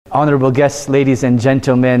Honorable guests, ladies and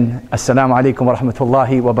gentlemen, Assalamu alaikum wa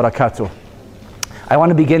rahmatullahi wa barakatuh. I want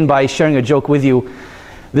to begin by sharing a joke with you.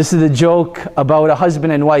 This is a joke about a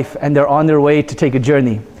husband and wife, and they're on their way to take a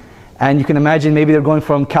journey. And you can imagine maybe they're going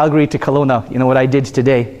from Calgary to Kelowna, you know what I did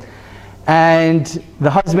today. And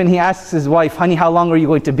the husband, he asks his wife, honey, how long are you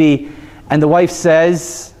going to be? And the wife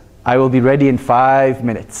says, I will be ready in 5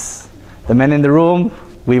 minutes. The men in the room,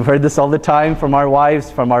 we've heard this all the time from our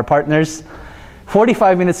wives, from our partners.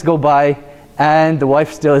 45 minutes go by and the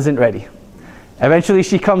wife still isn't ready. Eventually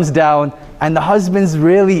she comes down and the husband's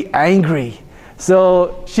really angry.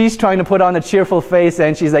 So she's trying to put on a cheerful face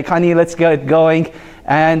and she's like, honey, let's get going.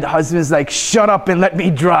 And the husband's like, shut up and let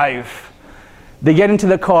me drive. They get into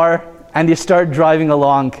the car and they start driving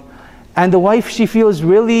along. And the wife, she feels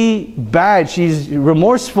really bad. She's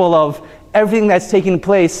remorseful of everything that's taking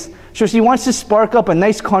place. So she wants to spark up a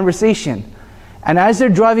nice conversation. And as they're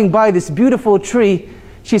driving by this beautiful tree,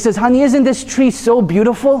 she says, honey, isn't this tree so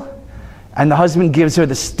beautiful? And the husband gives her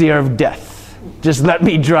the stare of death. Just let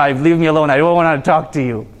me drive, leave me alone, I don't want to talk to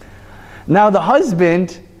you. Now the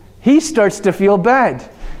husband, he starts to feel bad.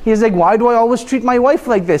 He's like, why do I always treat my wife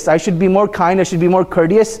like this? I should be more kind, I should be more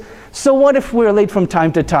courteous. So what if we're late from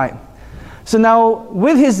time to time? So now,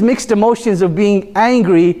 with his mixed emotions of being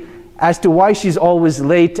angry as to why she's always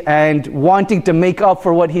late and wanting to make up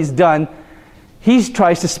for what he's done, he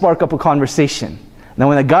tries to spark up a conversation. Now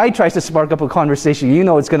when a guy tries to spark up a conversation, you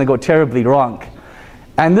know it's going to go terribly wrong.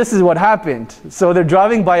 And this is what happened. So they're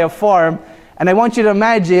driving by a farm, and I want you to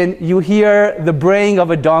imagine you hear the braying of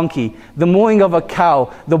a donkey, the mooing of a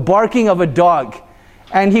cow, the barking of a dog.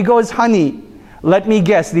 And he goes, honey, let me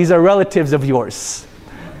guess, these are relatives of yours.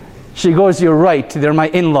 She goes, you're right, they're my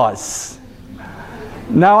in-laws.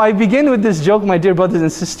 Now I begin with this joke, my dear brothers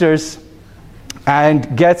and sisters,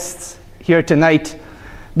 and guests here tonight,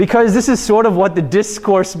 because this is sort of what the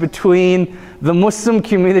discourse between the Muslim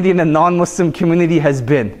community and the non-Muslim community has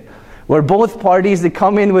been, where both parties, they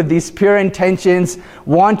come in with these pure intentions,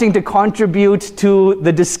 wanting to contribute to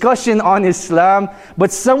the discussion on Islam,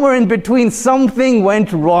 but somewhere in between something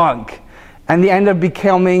went wrong, and they end up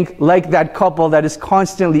becoming like that couple that is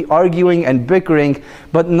constantly arguing and bickering,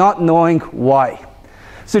 but not knowing why.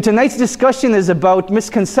 So tonight's discussion is about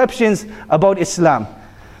misconceptions about Islam.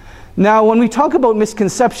 Now, when we talk about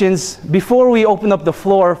misconceptions, before we open up the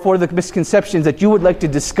floor for the misconceptions that you would like to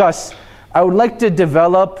discuss, I would like to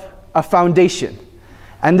develop a foundation.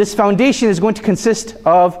 And this foundation is going to consist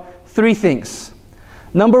of 3 things.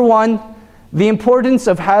 Number 1, the importance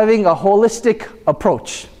of having a holistic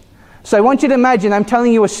approach. So I want you to imagine I'm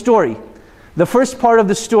telling you a story. The first part of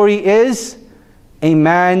the story is a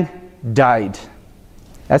man died.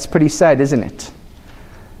 That's pretty sad, isn't it?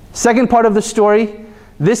 Second part of the story,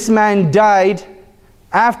 this man died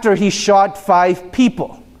after he shot 5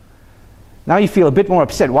 people. Now you feel a bit more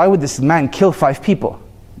upset. Why would this man kill 5 people?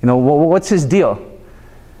 You know, what's his deal?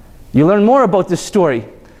 You learn more about this story.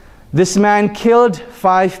 This man killed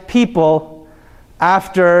 5 people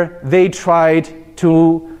after they tried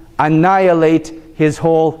to annihilate his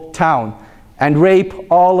whole town and rape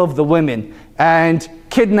all of the women and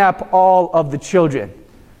kidnap all of the children.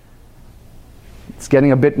 It's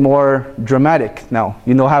getting a bit more dramatic now.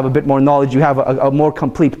 You know, have a bit more knowledge, you have a more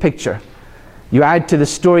complete picture. You add to the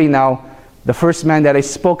story now, the first man that I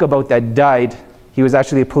spoke about that died, he was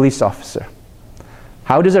actually a police officer.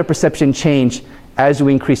 How does our perception change as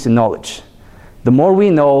we increase in knowledge? The more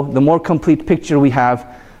we know, the more complete picture we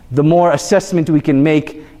have, the more assessment we can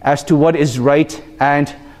make as to what is right and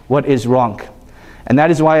what is wrong. And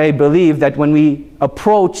that is why I believe that when we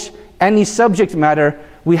approach any subject matter,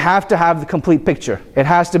 we have to have the complete picture. It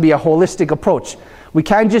has to be a holistic approach. We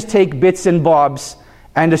can't just take bits and bobs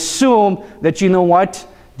and assume that, you know what,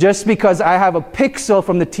 just because I have a pixel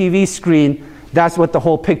from the TV screen, that's what the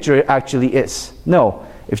whole picture actually is. No.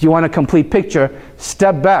 If you want a complete picture,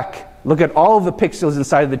 step back, look at all of the pixels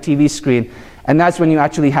inside of the TV screen, and that's when you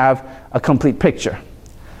actually have a complete picture.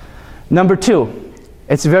 Number 2,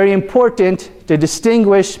 it's very important to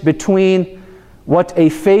distinguish between what a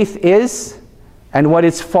faith is and what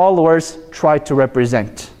its followers try to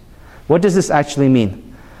represent. What does this actually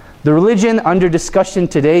mean? The religion under discussion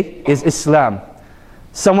today is Islam.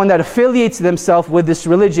 Someone that affiliates themselves with this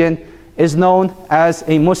religion is known as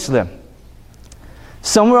a Muslim.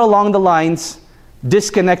 Somewhere along the lines,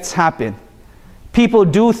 disconnects happen. People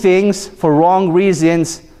do things for wrong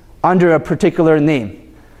reasons under a particular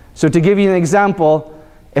name. So to give you an example,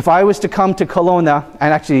 if I was to come to Kelowna,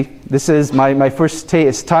 and actually this is my first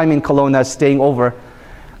time in Kelowna staying over,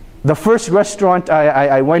 the first restaurant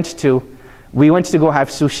I went to, we went to go have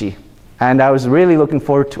sushi, and I was really looking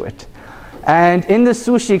forward to it. And in the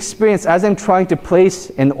sushi experience, as I'm trying to place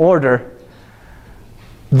an order,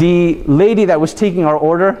 the lady that was taking our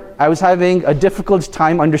order, I was having a difficult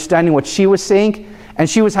time understanding what she was saying, and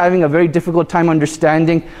she was having a very difficult time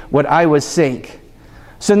understanding what I was saying.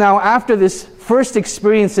 So now after this first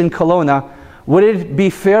experience in Kelowna, would it be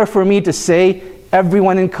fair for me to say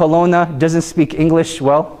everyone in Kelowna doesn't speak English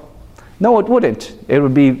well? No, it wouldn't. It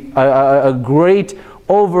would be a great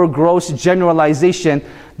overgross generalization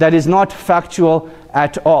that is not factual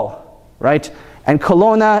at all, right? And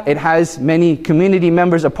Kelowna, it has many community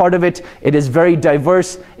members a part of it. It is very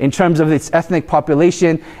diverse in terms of its ethnic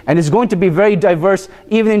population, and is going to be very diverse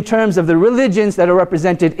even in terms of the religions that are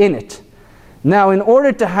represented in it. Now, in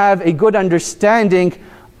order to have a good understanding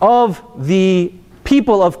of the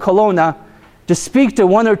people of Kelowna, to speak to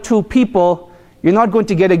one or two people, you're not going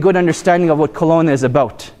to get a good understanding of what Kelowna is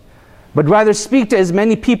about. But rather speak to as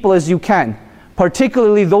many people as you can,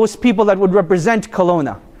 particularly those people that would represent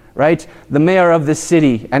Kelowna, right? The mayor of the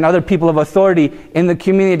city and other people of authority in the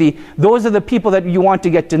community. Those are the people that you want to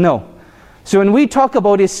get to know. So when we talk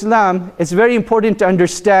about Islam, it's very important to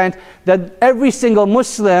understand that every single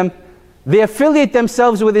Muslim, they affiliate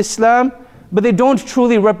themselves with Islam, but they don't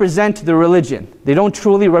truly represent the religion. They don't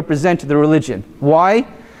truly represent the religion. Why?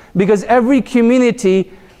 Because every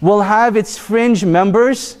community will have its fringe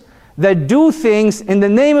members that do things in the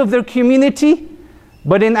name of their community,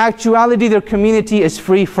 but in actuality their community is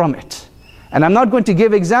free from it. And I'm not going to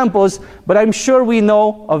give examples, but I'm sure we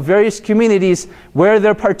know of various communities where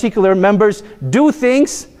their particular members do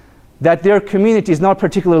things that their community is not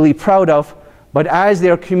particularly proud of, but as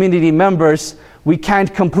their community members, we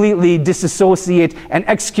can't completely disassociate and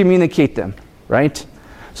excommunicate them, right?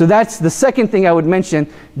 So that's the second thing I would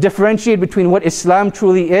mention, differentiate between what Islam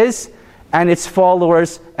truly is and its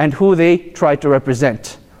followers and who they try to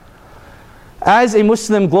represent. As a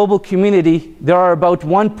Muslim global community, there are about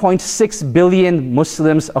 1.6 billion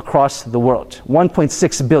Muslims across the world.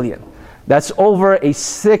 1.6 billion. That's over a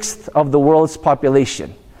sixth of the world's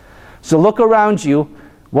population. So look around you.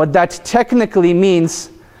 What that technically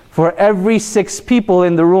means, for every 6 people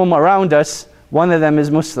in the room around us, one of them is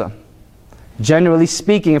Muslim. Generally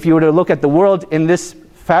speaking, if you were to look at the world in this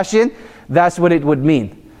fashion, that's what it would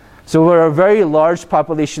mean. So we're a very large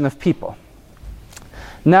population of people.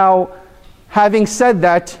 Now, having said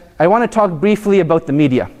that, I want to talk briefly about the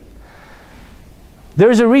media.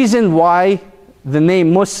 There's a reason why the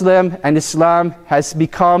name Muslim and Islam has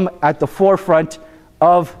become at the forefront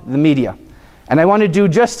of the media. And I want to do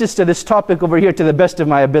justice to this topic over here to the best of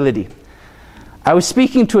my ability. I was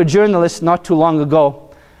speaking to a journalist not too long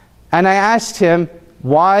ago, and I asked him,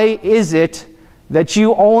 why is it that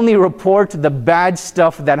you only report the bad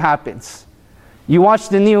stuff that happens? You watch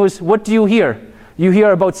the news, what do you hear? You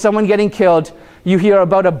hear about someone getting killed, you hear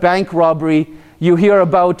about a bank robbery, you hear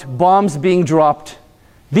about bombs being dropped.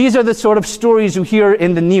 These are the sort of stories you hear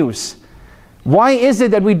in the news. Why is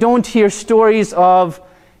it that we don't hear stories of,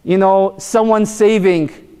 someone saving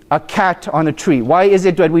a cat on a tree? Why is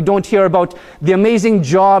it that we don't hear about the amazing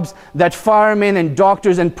jobs that firemen and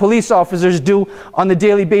doctors and police officers do on a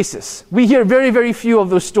daily basis? We hear very, very few of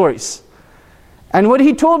those stories. And what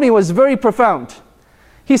he told me was very profound.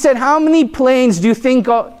 He said, how many planes do you think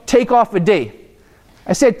take off a day?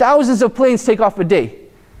 I said, thousands of planes take off a day.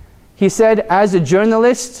 He said, as a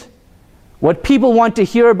journalist, what people want to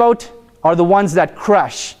hear about are the ones that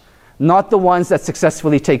crash, not the ones that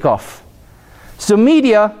successfully take off. So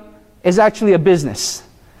media is actually a business.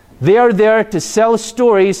 They are there to sell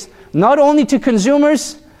stories, not only to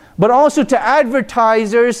consumers, but also to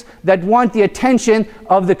advertisers that want the attention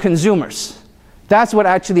of the consumers. That's what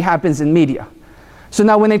actually happens in media. So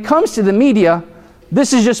now when it comes to the media,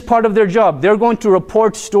 this is just part of their job. They're going to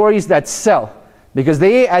report stories that sell, because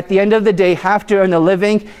they, at the end of the day, have to earn a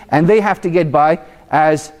living, and they have to get by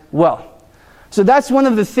as well. So that's one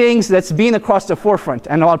of the things that's been across the forefront.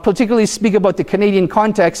 And I'll particularly speak about the Canadian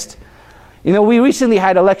context. We recently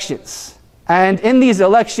had elections. And in these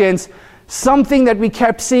elections, something that we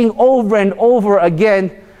kept seeing over and over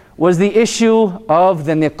again was the issue of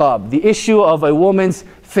the niqab, the issue of a woman's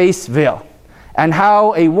face veil, and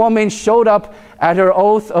how a woman showed up at her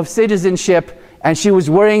oath of citizenship and she was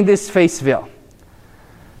wearing this face veil.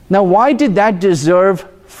 Now, why did that deserve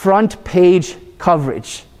front page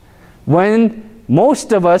coverage? When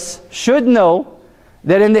most of us should know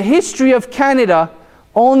that in the history of Canada,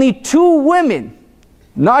 only 2 women,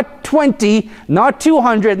 not 20, not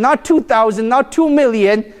 200, not 2,000, not 2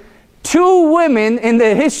 million, 2 women in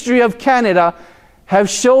the history of Canada have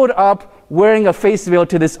showed up wearing a face veil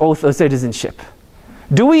to this oath of citizenship.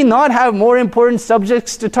 Do we not have more important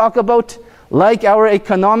subjects to talk about? like our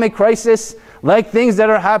economic crisis, like things that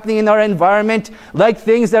are happening in our environment, like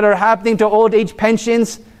things that are happening to old age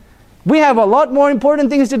pensions. We have a lot more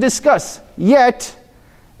important things to discuss. Yet,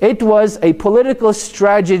 it was a political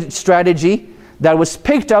strategy that was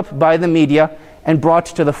picked up by the media and brought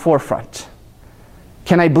to the forefront.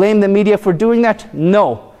 Can I blame the media for doing that?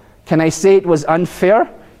 No. Can I say it was unfair?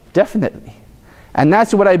 Definitely. And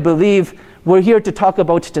that's what I believe we're here to talk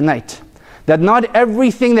about tonight. That not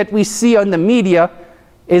everything that we see on the media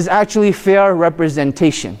is actually fair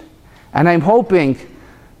representation. And I'm hoping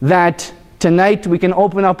that tonight we can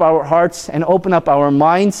open up our hearts and open up our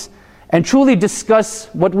minds and truly discuss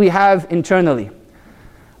what we have internally.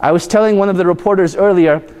 I was telling one of the reporters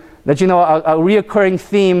earlier that, a reoccurring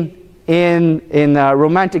theme in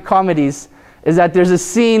romantic comedies is that there's a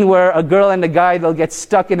scene where a girl and a guy, they'll get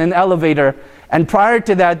stuck in an elevator, and prior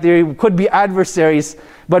to that there could be adversaries,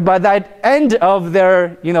 but by that end of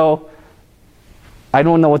their, I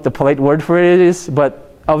don't know what the polite word for it is,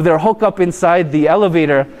 but of their hookup inside the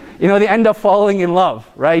elevator, they end up falling in love,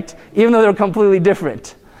 right? Even though they're completely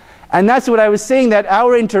different. And that's what I was saying, that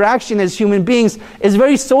our interaction as human beings is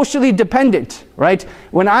very socially dependent, right?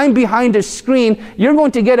 When I'm behind a screen, you're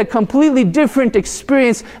going to get a completely different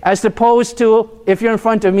experience as opposed to if you're in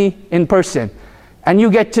front of me in person. And you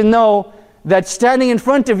get to know that standing in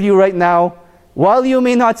front of you right now, while you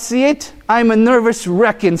may not see it, I'm a nervous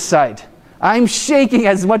wreck inside. I'm shaking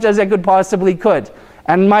as much as I could.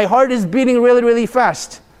 And my heart is beating really, really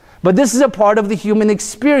fast. But this is a part of the human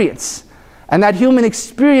experience. And that human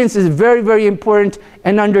experience is very, very important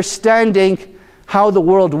in understanding how the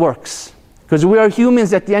world works. Because we are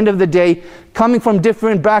humans at the end of the day, coming from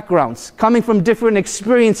different backgrounds, coming from different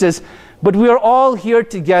experiences, but we are all here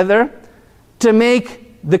together to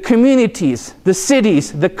make the communities, the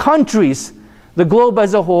cities, the countries, the globe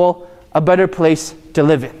as a whole, a better place to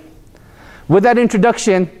live in. With that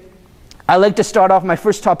introduction, I'd like to start off my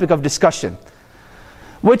first topic of discussion,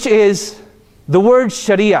 which is the word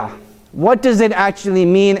Sharia. What does it actually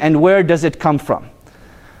mean and where does it come from?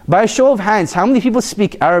 By a show of hands, how many people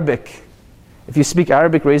speak Arabic? If you speak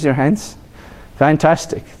Arabic, raise your hands.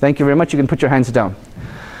 Fantastic. Thank you very much. You can put your hands down.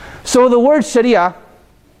 So the word Sharia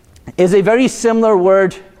is a very similar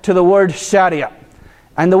word to the word Sharia.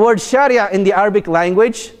 And the word Sharia in the Arabic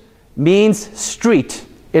language means street.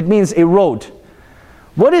 It means a road.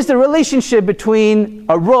 What is the relationship between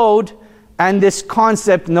a road and this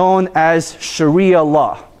concept known as Sharia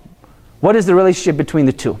law? What is the relationship between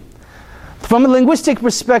the two? From a linguistic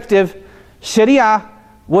perspective, Sharia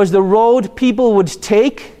was the road people would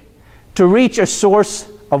take to reach a source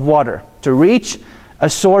of water.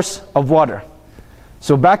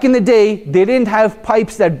 So back in the day, they didn't have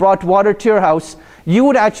pipes that brought water to your house. You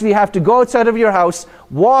would actually have to go outside of your house,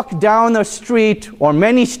 walk down a street, or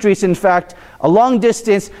many streets in fact, a long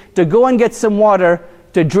distance to go and get some water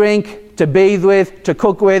to drink, to bathe with, to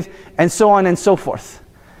cook with, and so on and so forth.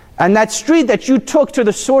 And that street that you took to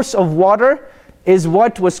the source of water is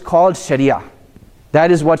what was called Sharia.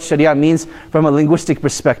 That is what Sharia means from a linguistic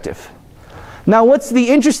perspective. Now, what's the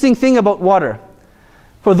interesting thing about water?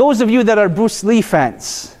 For those of you that are Bruce Lee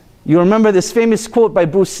fans, you remember this famous quote by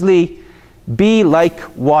Bruce Lee, "Be like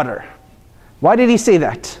water." Why did he say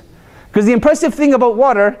that? Because the impressive thing about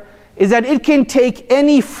water is that it can take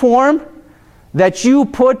any form that you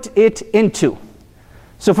put it into.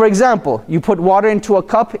 So for example, you put water into a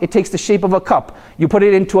cup, it takes the shape of a cup. You put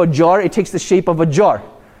it into a jar, it takes the shape of a jar.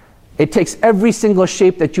 It takes every single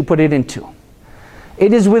shape that you put it into.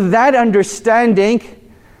 It is with that understanding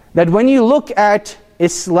that when you look at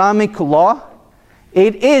Islamic law,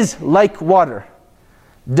 it is like water.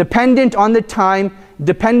 Dependent on the time,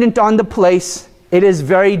 dependent on the place, it is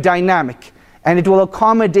very dynamic. And it will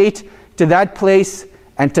accommodate to that place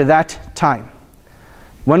and to that time.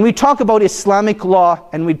 When we talk about Islamic law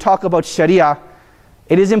and we talk about Sharia,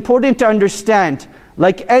 it is important to understand,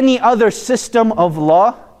 like any other system of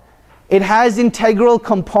law, it has integral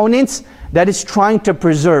components that it's trying to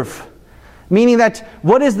preserve. Meaning that,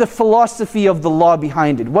 what is the philosophy of the law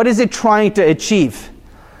behind it? What is it trying to achieve?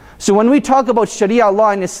 So when we talk about Sharia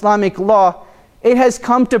law and Islamic law, it has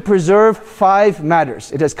come to preserve 5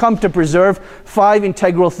 matters. It has come to preserve 5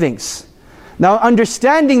 integral things. Now,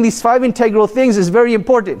 understanding these 5 integral things is very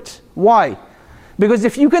important. Why? Because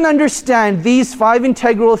if you can understand these 5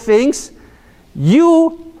 integral things,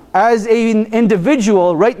 you as an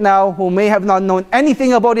individual right now who may have not known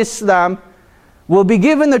anything about Islam will be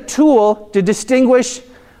given a tool to distinguish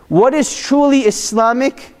what is truly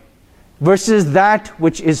Islamic versus that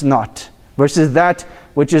which is not.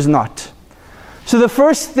 So the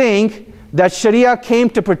first thing that Sharia came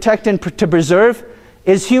to protect and to preserve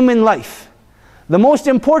is human life. The most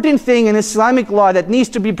important thing in Islamic law that needs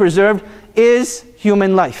to be preserved is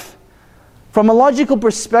human life. From a logical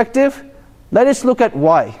perspective, let us look at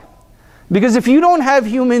why. Because if you don't have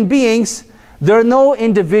human beings, there are no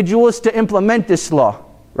individuals to implement this law,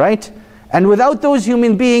 right? And without those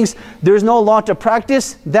human beings, there's no law to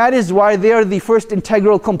practice. That is why they are the first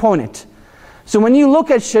integral component. So when you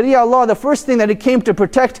look at Sharia law, the first thing that it came to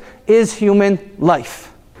protect is human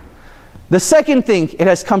life. The second thing it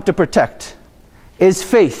has come to protect is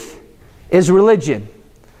faith, is religion.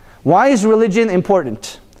 Why is religion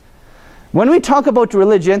important? When we talk about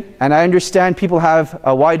religion, and I understand people have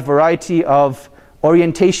a wide variety of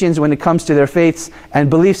orientations when it comes to their faiths and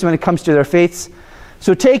beliefs when it comes to their faiths.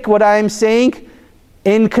 So take what I am saying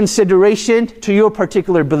in consideration to your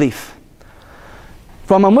particular belief.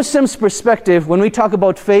 From a Muslim's perspective, when we talk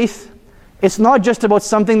about faith, it's not just about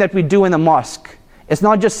something that we do in a mosque. It's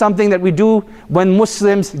not just something that we do when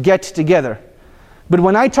Muslims get together. But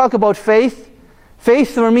when I talk about faith,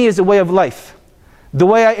 faith for me is a way of life. The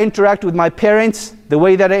way I interact with my parents, the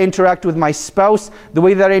way that I interact with my spouse, the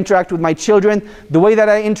way that I interact with my children, the way that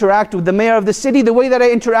I interact with the mayor of the city, the way that I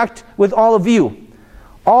interact with all of you.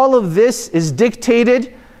 All of this is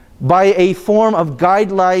dictated by a form of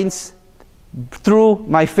guidelines through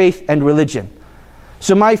my faith and religion.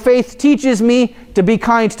 So my faith teaches me to be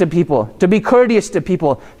kind to people, to be courteous to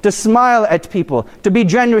people, to smile at people, to be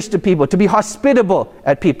generous to people, to be hospitable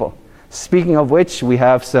at people. Speaking of which, we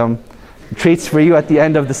have some treats for you at the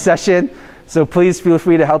end of the session. So please feel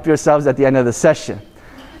free to help yourselves at the end of the session.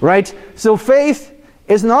 Right? So faith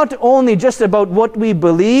is not only just about what we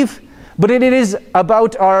believe, but it is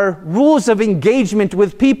about our rules of engagement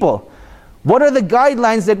with people. What are the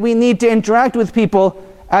guidelines that we need to interact with people?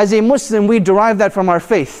 As a Muslim, we derive that from our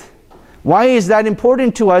faith. Why is that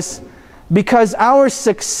important to us? Because our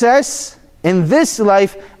success in this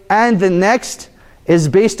life and the next is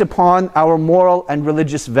based upon our moral and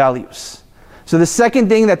religious values. So the second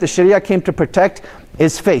thing that the Sharia came to protect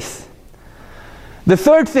is faith. The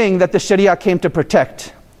third thing that the Sharia came to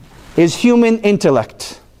protect is human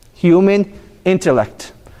intellect. Human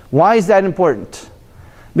intellect. Why is that important?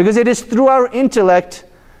 Because it is through our intellect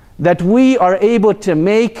that we are able to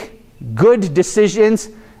make good decisions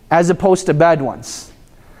as opposed to bad ones.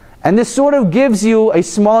 And this sort of gives you a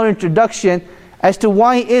small introduction as to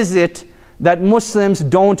why is it that Muslims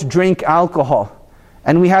don't drink alcohol.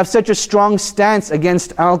 And we have such a strong stance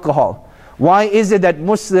against alcohol. Why is it that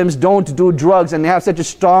Muslims don't do drugs and they have such a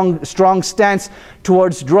strong stance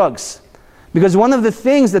towards drugs? Because one of the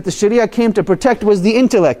things that the Sharia came to protect was the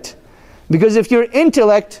intellect. Because if your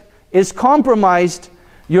intellect is compromised,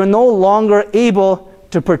 you're no longer able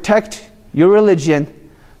to protect your religion,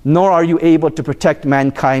 nor are you able to protect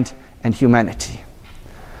mankind and humanity.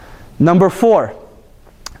 Number 4.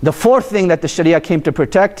 The fourth thing that the Sharia came to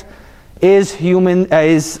protect is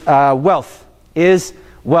wealth.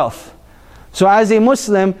 So as a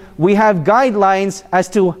Muslim, we have guidelines as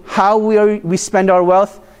to how we spend our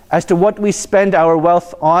wealth, as to what we spend our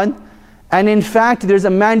wealth on. And in fact, there's a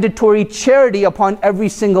mandatory charity upon every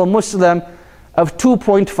single Muslim of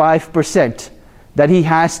 2.5% that he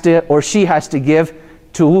has to or she has to give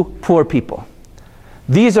to poor people.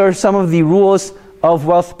 These are some of the rules of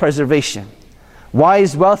wealth preservation. Why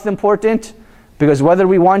is wealth important? Because whether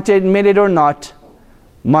we want to admit it or not,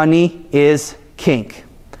 money is king.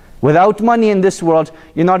 Without money in this world,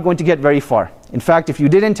 you're not going to get very far. In fact, if you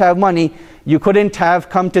didn't have money, you couldn't have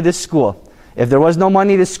come to this school. If there was no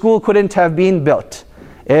money, this school couldn't have been built.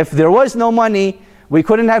 If there was no money, we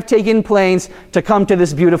couldn't have taken planes to come to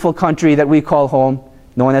this beautiful country that we call home,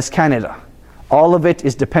 known as Canada. All of it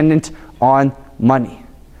is dependent on money.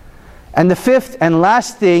 And the fifth and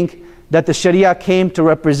last thing that the Sharia came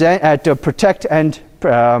to to protect and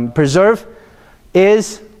preserve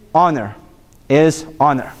is honor.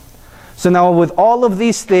 So now with all of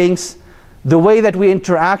these things, the way that we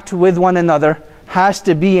interact with one another has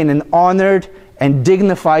to be in an honored and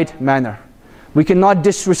dignified manner. We cannot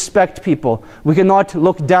disrespect people. We cannot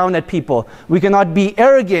look down at people. We cannot be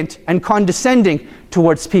arrogant and condescending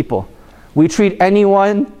towards people. We treat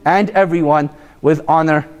anyone and everyone with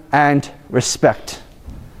honor and respect.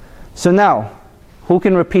 So now, who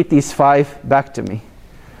can repeat these 5 back to me?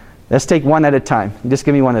 Let's take one at a time. Just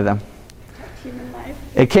give me one of them. Human life.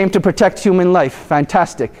 It came to protect human life.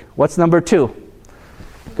 Fantastic. What's number 2?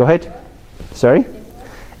 Go ahead. Sorry?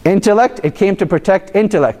 Intellect. It came to protect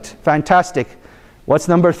intellect. Fantastic. What's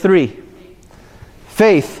number 3?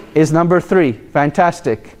 Faith is number 3.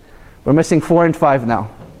 Fantastic. We're missing 4 and 5 now.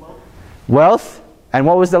 Wealth. And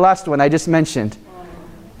what was the last one I just mentioned?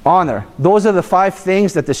 Honor. Those are the 5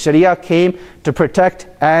 things that the Sharia came to protect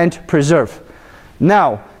and preserve.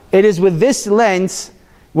 Now, it is with this lens,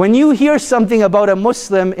 when you hear something about a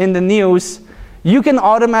Muslim in the news, you can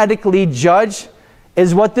automatically judge,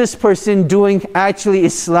 is what this person doing actually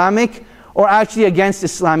Islamic or actually against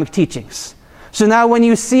Islamic teachings? So now when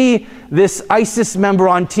you see this ISIS member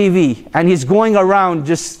on TV and he's going around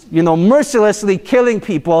just, mercilessly killing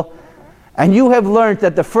people, and you have learned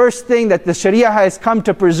that the first thing that the Sharia has come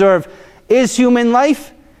to preserve is human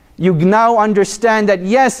life, you now understand that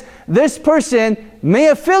yes, this person may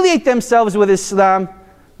affiliate themselves with Islam,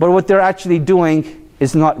 but what they're actually doing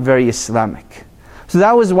is not very Islamic. So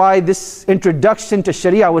that was why this introduction to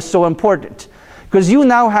Sharia was so important, because you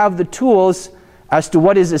now have the tools as to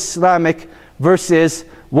what is Islamic versus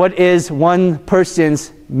what is one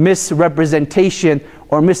person's misrepresentation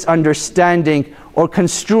or misunderstanding or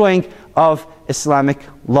construing of Islamic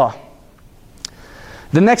law.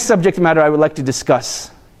 The next subject matter I would like to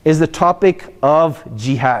discuss is the topic of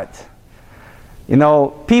jihad.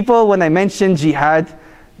 People, when I mention jihad,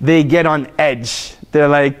 they get on edge. They're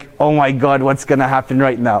like, oh my God, what's going to happen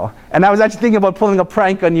right now? And I was actually thinking about pulling a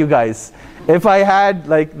prank on you guys. If I had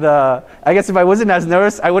if I wasn't as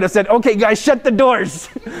nervous, I would have said, okay guys, shut the doors.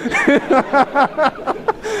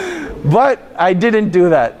 But I didn't do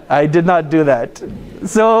that. I did not do that.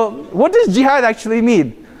 So what does jihad actually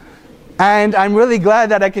mean? And I'm really glad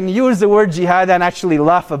that I can use the word jihad and actually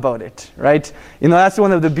laugh about it, right? That's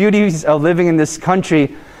one of the beauties of living in this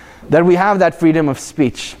country, that we have that freedom of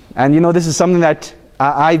speech. And this is something that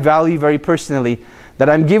I value very personally, that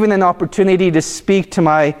I'm given an opportunity to speak to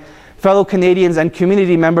my fellow Canadians and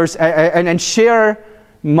community members and share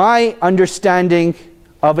my understanding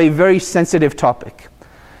of a very sensitive topic.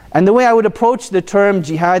 And the way I would approach the term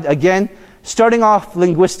jihad, again, starting off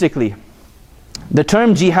linguistically. The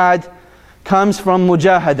term jihad comes from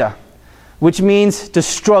mujahada, which means to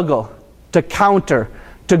struggle, to counter,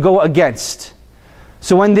 to go against.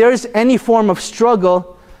 So when there's any form of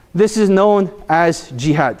struggle, this is known as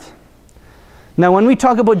jihad. Now when we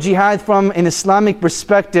talk about jihad from an Islamic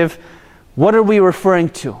perspective, what are we referring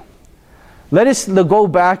to? Let us go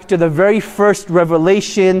back to the very first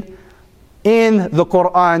revelation in the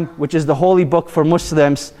Quran, which is the holy book for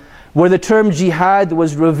Muslims, where the term jihad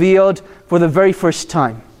was revealed for the very first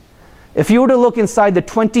time. If you were to look inside the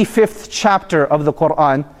 25th chapter of the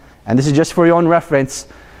Quran, and this is just for your own reference,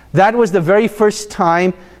 that was the very first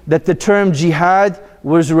time that the term jihad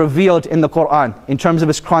was revealed in the Quran, in terms of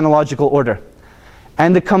its chronological order.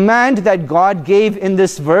 And the command that God gave in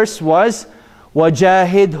this verse was,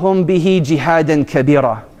 وَجَاهِدْهُمْ بِهِ جِهَادًا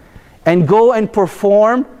كَبِيرًا, and go and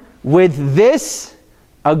perform with this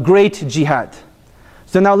a great jihad.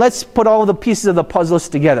 So now let's put all the pieces of the puzzles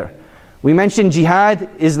together. We mentioned jihad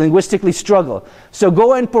is linguistically struggle. So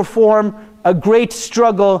go and perform a great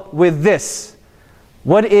struggle with this.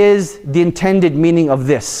 What is the intended meaning of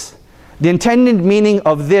this? The intended meaning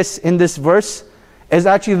of this in this verse is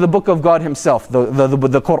actually the book of God himself, the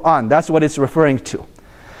Quran. That's what it's referring to.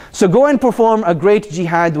 So go and perform a great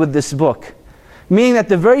jihad with this book. Meaning that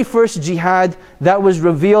the very first jihad that was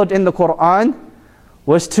revealed in the Quran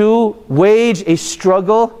was to wage a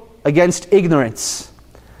struggle against ignorance.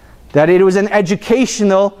 That it was an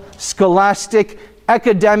educational, scholastic,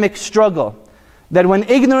 academic struggle. That when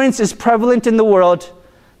ignorance is prevalent in the world,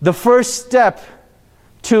 the first step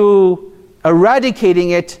to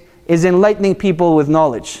eradicating it is enlightening people with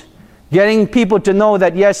knowledge. Getting people to know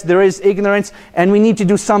that yes, there is ignorance and we need to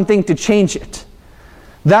do something to change it.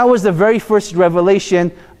 That was the very first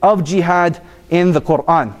revelation of jihad in the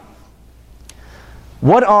Quran.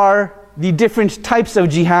 What are the different types of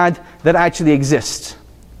jihad that actually exist?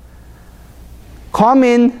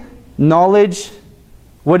 Common knowledge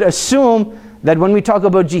would assume that when we talk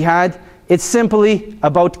about jihad, it's simply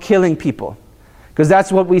about killing people. Because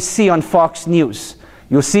that's what we see on Fox News.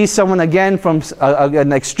 You'll see someone again from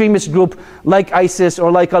an extremist group like ISIS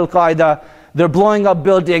or like Al-Qaeda. They're blowing up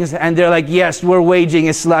buildings and they're like, yes, we're waging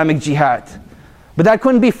Islamic jihad. But that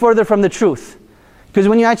couldn't be further from the truth. Because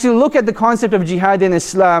when you actually look at the concept of jihad in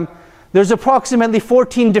Islam, there's approximately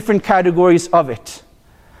 14 different categories of it,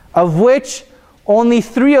 of which only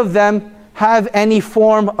 3 of them have any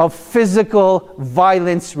form of physical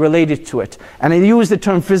violence related to it. And I use the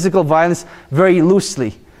term physical violence very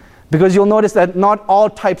loosely, because you'll notice that not all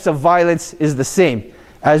types of violence is the same,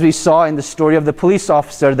 as we saw in the story of the police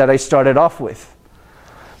officer that I started off with.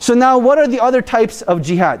 So now, what are the other types of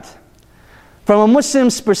jihad? From a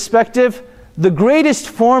Muslim's perspective, the greatest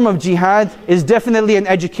form of jihad is definitely an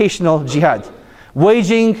educational jihad.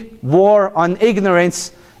 Waging war on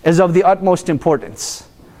ignorance is of the utmost importance.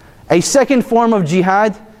 A second form of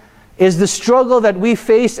jihad is the struggle that we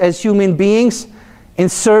face as human beings in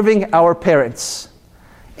serving our parents.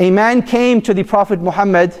 a man came to the Prophet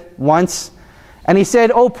Muhammad once and he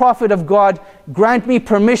said, "O Prophet of God, grant me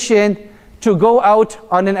permission to go out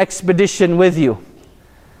on an expedition with you."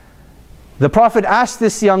 The Prophet asked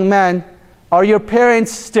this young man, "Are your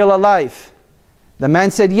parents still alive?" The man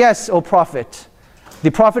said, "Yes, O Prophet." The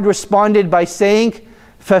Prophet responded by saying,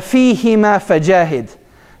 فَفِيهِمَا فَجَاهِدْ,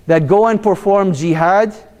 that go and perform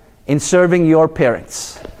jihad in serving your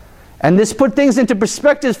parents. And this put things into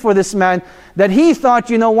perspective for this man, that he thought,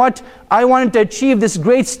 you know what, I wanted to achieve this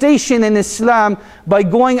great station in Islam by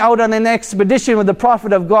going out on an expedition with the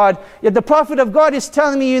Prophet of God. Yet the Prophet of God is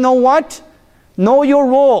telling me, you know what, know your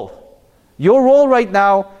role. Your role right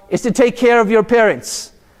now is to take care of your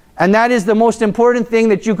parents. And that is the most important thing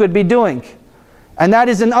that you could be doing. And that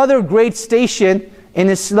is another great station in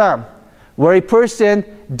Islam, where a person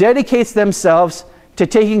dedicates themselves to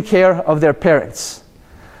taking care of their parents.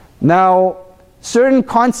 Now, certain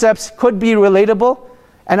concepts could be relatable,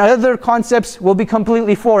 and other concepts will be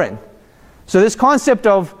completely foreign. So this concept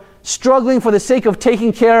of struggling for the sake of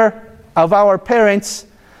taking care of our parents,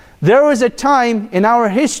 there was a time in our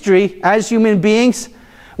history as human beings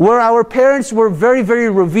where our parents were very, very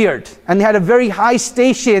revered, and they had a very high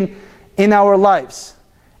station in our lives.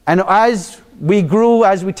 And as we grew,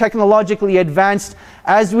 as we technologically advanced,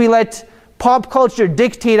 as we let pop culture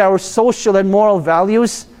dictate our social and moral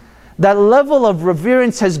values, that level of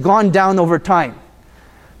reverence has gone down over time.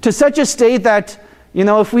 To such a state that, you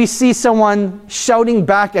know, if we see someone shouting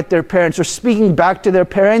back at their parents or speaking back to their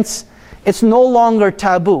parents, it's no longer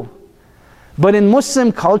taboo. But in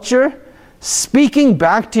Muslim culture, speaking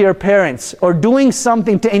back to your parents or doing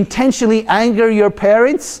something to intentionally anger your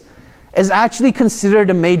parents is actually considered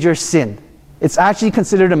a major sin. It's actually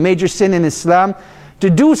considered a major sin in Islam to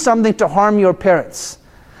do something to harm your parents.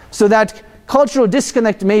 So that cultural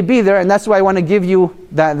disconnect may be there, and that's why I want to give you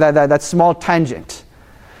that small tangent.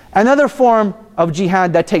 Another form of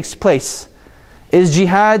jihad that takes place is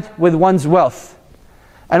jihad with one's wealth.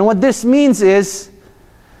 And what this means is,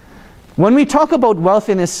 when we talk about wealth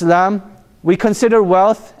in Islam, we consider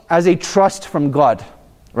wealth as a trust from God,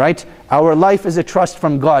 right? Our life is a trust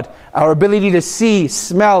from God. Our ability to see,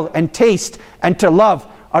 smell, and taste, and to love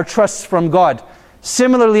are trusts from God.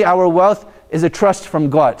 Similarly, our wealth is a trust from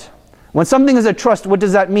God. When something is a trust, what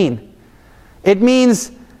does that mean? It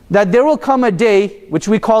means that there will come a day, which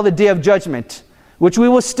we call the Day of Judgment, which we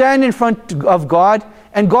will stand in front of God,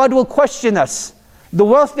 and God will question us. The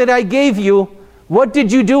wealth that I gave you, what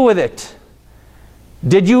did you do with it?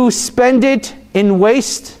 Did you spend it in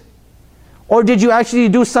waste? Or did you actually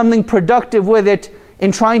do something productive with it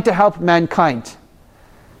in trying to help mankind?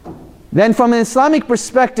 Then from an Islamic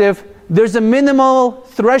perspective, there's a minimal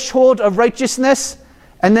threshold of righteousness,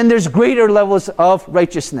 and then there's greater levels of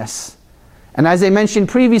righteousness. And as I mentioned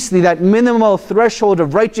previously, that minimal threshold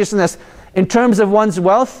of righteousness in terms of one's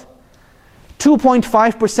wealth,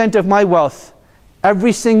 2.5% of my wealth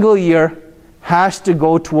every single year has to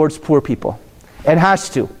go towards poor people. It has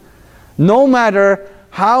to. No matter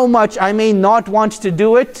how much I may not want to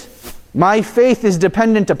do it, my faith is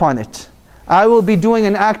dependent upon it. I will be doing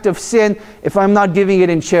an act of sin if I'm not giving it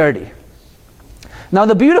in charity. Now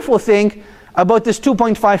the beautiful thing about this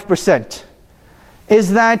 2.5%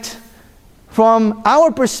 is that from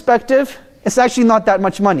our perspective, it's actually not that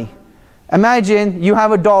much money. Imagine you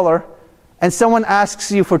have $1 and someone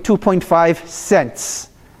asks you for 2.5 cents.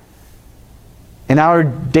 In our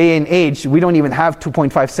day and age, we don't even have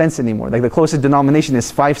 2.5 cents anymore. Like the closest denomination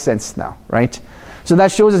is 5 cents now, right? So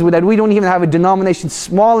that shows us that we don't even have a denomination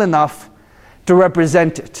small enough to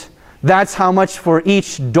represent it. That's how much for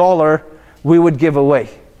each dollar we would give away.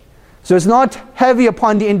 So it's not heavy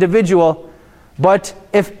upon the individual, but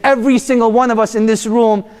if every single one of us in this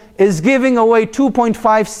room is giving away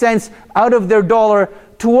 2.5 cents out of their dollar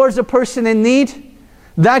towards a person in need,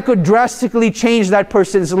 that could drastically change that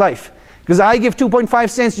person's life. Because I give 2.5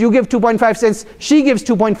 cents, you give 2.5 cents, she gives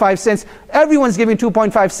 2.5 cents, everyone's giving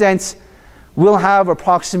 2.5 cents. We'll have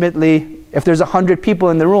approximately, if there's 100 people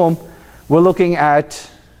in the room, we're looking at,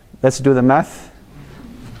 let's do the math,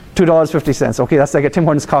 $2.50. Okay, that's like a Tim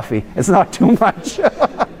Hortons coffee. It's not too much.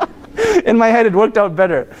 In my head, it worked out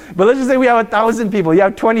better. But let's just say we have 1,000 people. You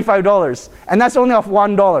have $25. And that's only off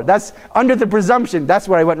 $1. That's under the presumption. That's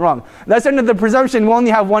where I went wrong. That's under the presumption we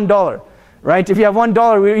only have $1. Right? If you have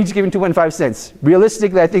 $1, we're each giving 2.5 cents.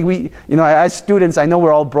 Realistically, I think we, as students, I know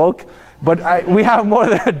we're all broke, but we have more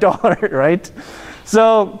than $1, right?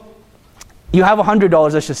 So you have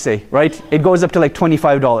 $100, let's just say, right? It goes up to like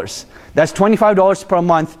 $25. That's $25 per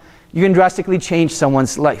month. You can drastically change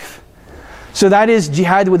someone's life. So that is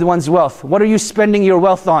jihad with one's wealth. What are you spending your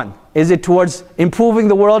wealth on? Is it towards improving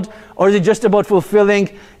the world, or is it just about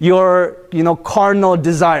fulfilling your, carnal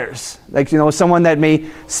desires? Like, someone that may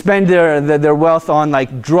spend their wealth on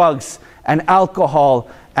like drugs and alcohol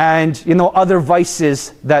and, other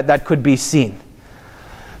vices that could be seen.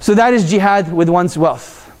 So that is jihad with one's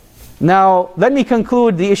wealth. Now, let me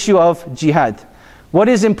conclude the issue of jihad. What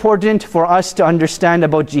is important for us to understand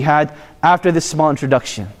about jihad after this small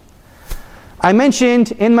introduction? I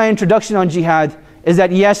mentioned in my introduction on jihad is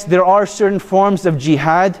that yes, there are certain forms of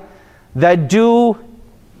jihad that do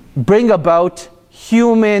bring about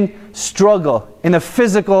human struggle in a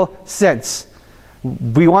physical sense.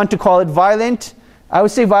 We want to call it violent. I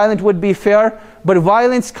would say violent would be fair, but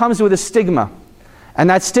violence comes with a stigma. And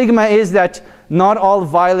that stigma is that not all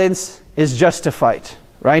violence is justified,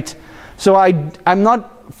 right? So I'm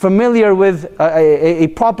not familiar with a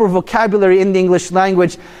proper vocabulary in the English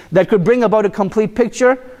language that could bring about a complete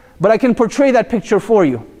picture, but I can portray that picture for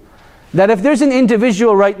you. That if there's an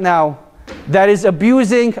individual right now that is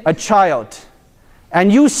abusing a child,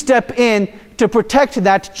 and you step in to protect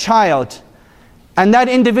that child, and that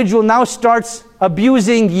individual now starts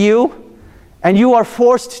abusing you, and you are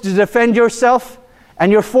forced to defend yourself,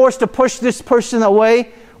 and you're forced to push this person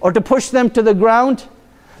away or to push them to the ground,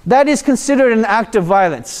 that is considered an act of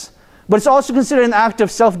violence. But it's also considered an act of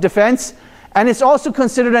self-defense, and it's also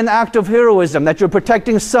considered an act of heroism, that you're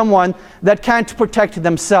protecting someone that can't protect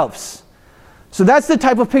themselves. So that's the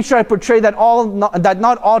type of picture I portray, that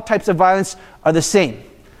not all types of violence are the same.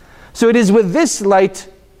 So it is with this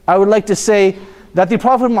light, I would like to say that the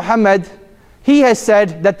Prophet Muhammad, he has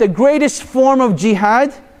said that the greatest form of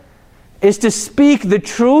jihad is to speak the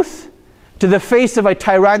truth to the face of a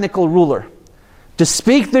tyrannical ruler. To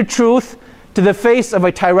speak the truth to the face of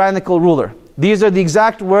a tyrannical ruler. These are the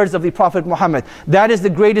exact words of the Prophet Muhammad. That is the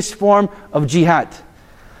greatest form of jihad.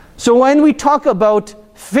 So when we talk about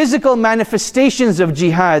physical manifestations of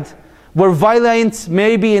jihad, where violence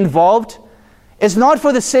may be involved, it's not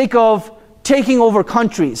for the sake of taking over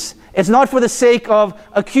countries. It's not for the sake of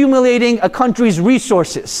accumulating a country's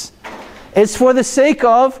resources. It's for the sake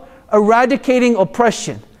of eradicating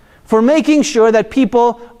oppression, for making sure that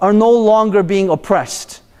people are no longer being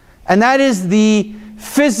oppressed. And that is the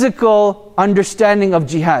physical understanding of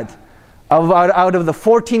jihad. Out of the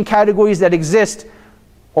 14 categories that exist,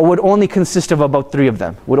 or would only consist of about 3 of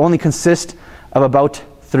them.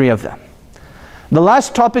 The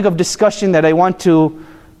last topic of discussion that I want to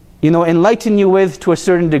enlighten you with to a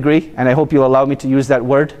certain degree, and I hope you'll allow me to use that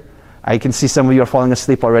word. I can see some of you are falling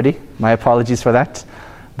asleep already. My apologies for that.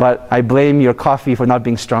 But I blame your coffee for not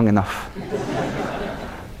being strong enough.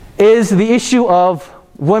 Is the issue of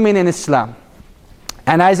women in Islam.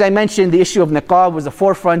 And as I mentioned, the issue of niqab was the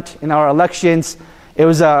forefront in our elections. It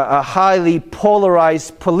was a highly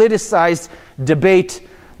polarized, politicized debate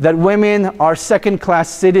that women are second-class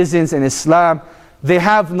citizens in Islam. They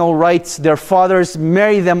have no rights. Their fathers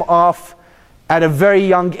marry them off at a very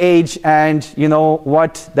young age, and you know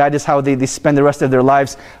what? That is how they spend the rest of their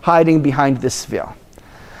lives, hiding behind this veil.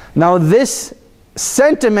 Now this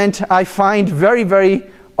sentiment I find very, very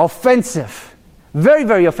offensive. Very,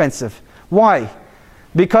 very offensive. Why?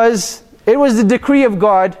 Because it was the decree of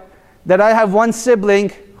God that I have one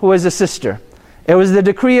sibling who is a sister. It was the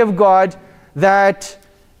decree of God that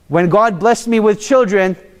when God blessed me with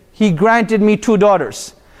children, He granted me 2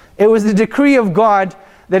 daughters. It was the decree of God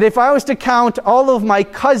that if I was to count all of my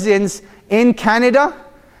cousins in Canada,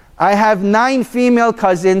 I have 9 female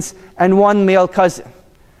cousins and 1 male cousin.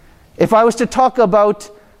 If I was to talk about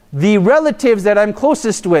the relatives that I'm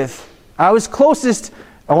closest with, I was closest,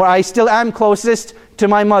 or I still am closest, to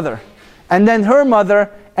my mother, and then her mother,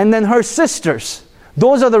 and then her sisters.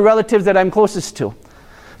 Those are the relatives that I'm closest to.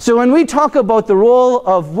 So when we talk about the role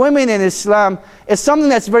of women in Islam, it's something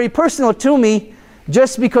that's very personal to me,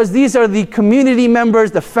 just because these are the community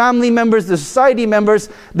members, the family members, the society members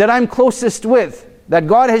that I'm closest with, that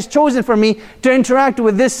God has chosen for me to interact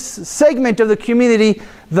with this segment of the community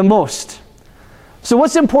the most. So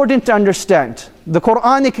what's important to understand? The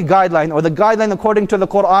Quranic guideline, or the guideline according to the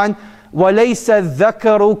Quran, وَلَيْسَ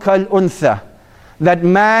الذَّكَرُ كَالْأُنْثَى, that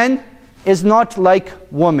man is not like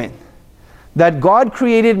woman. That God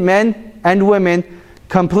created men and women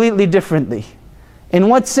completely differently. In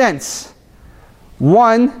what sense?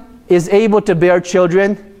 One is able to bear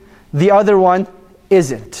children, the other one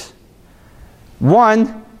isn't.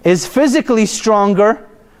 One is physically stronger,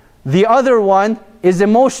 the other one is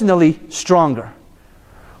emotionally stronger.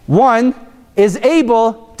 One is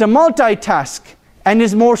able to multitask and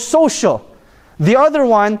is more social. The other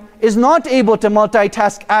one is not able to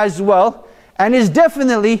multitask as well and is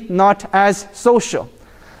definitely not as social.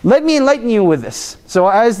 Let me enlighten you with this. So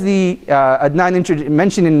as the Adnan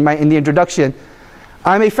mentioned in the introduction,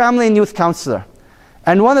 I'm a family and youth counselor.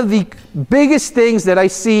 And one of the biggest things that I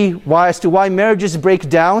see as to why marriages break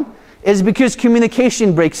down is because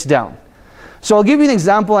communication breaks down. So I'll give you an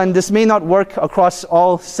example, and this may not work across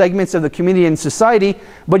all segments of the community and society,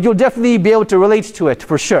 but you'll definitely be able to relate to it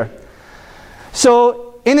for sure.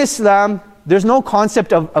 So in Islam, there's no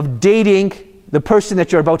concept of dating the person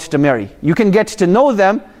that you're about to marry. You can get to know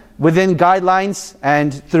them within guidelines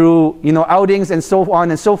and through outings and so on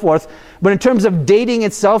and so forth, but in terms of dating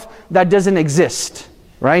itself, that doesn't exist,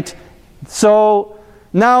 right? So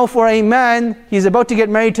now for a man, he's about to get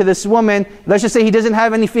married to this woman. Let's just say he doesn't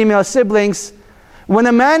have any female siblings. When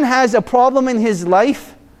a man has a problem in his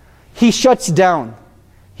life, he shuts down.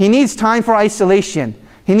 He needs time for isolation.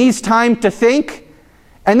 He needs time to think,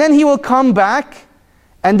 and then he will come back,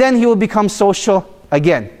 and then he will become social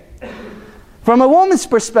again. From a woman's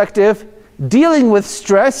perspective, dealing with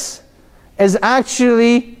stress is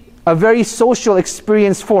actually a very social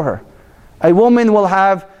experience for her. A woman will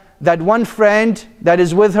have that one friend that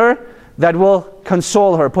is with her that will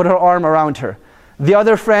console her, put her arm around her. The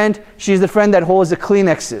other friend, she's the friend that holds the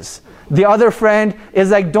Kleenexes. The other friend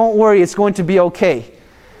is like, don't worry, it's going to be okay.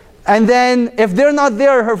 And then if they're not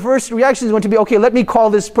there, her first reaction is going to be, okay, let me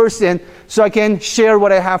call this person so I can share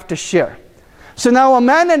what I have to share. So now a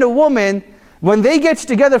man and a woman, when they get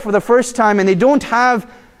together for the first time and they don't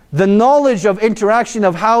have the knowledge of interaction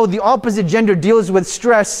of how the opposite gender deals with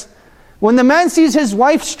stress, when the man sees his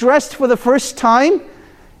wife stressed for the first time,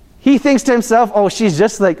 he thinks to himself, oh, she's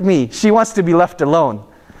just like me. She wants to be left alone.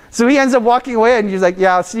 So he ends up walking away and he's like,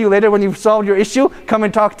 yeah, I'll see you later when you've solved your issue. Come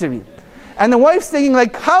and talk to me. And the wife's thinking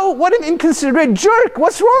like, what an inconsiderate jerk.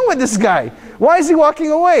 What's wrong with this guy? Why is he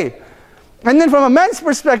walking away? And then from a man's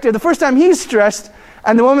perspective, the first time he's stressed,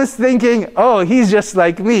 and the woman's thinking, oh, he's just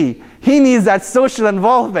like me. He needs that social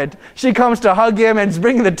involvement. She comes to hug him and is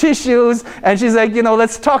bringing the tissues, and she's like,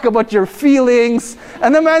 let's talk about your feelings.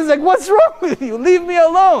 And the man's like, what's wrong with you? Leave me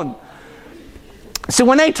alone. So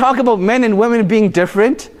when I talk about men and women being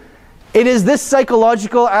different, it is this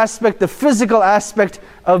psychological aspect, the physical aspect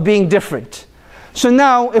of being different. So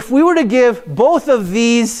now, if we were to give both of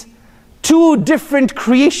these two different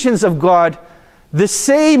creations of God the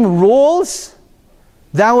same roles,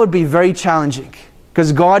 that would be very challenging,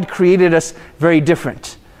 because God created us very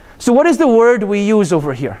different. So what is the word we use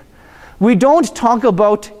over here? We don't talk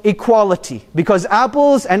about equality, because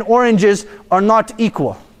apples and oranges are not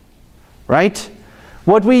equal, right?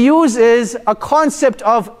 What we use is a concept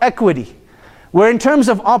of equity, where in terms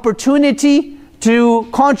of opportunity to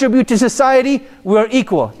contribute to society, we are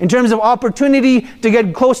equal. In terms of opportunity to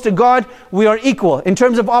get close to God, we are equal. In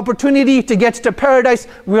terms of opportunity to get to paradise,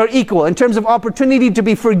 we are equal. In terms of opportunity to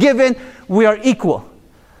be forgiven, we are equal.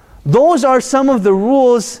 Those are some of the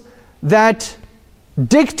rules that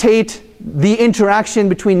dictate the interaction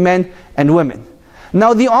between men and women.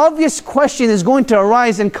 Now the obvious question is going to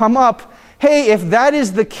arise and come up, hey, if that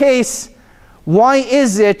is the case, why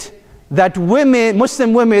is it that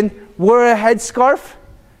Muslim women wear a headscarf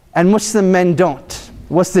and Muslim men don't?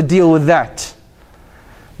 What's the deal with that?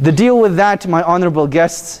 The deal with that, my honorable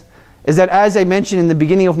guests, is that as I mentioned in the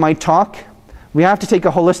beginning of my talk, we have to take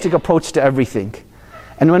a holistic approach to everything.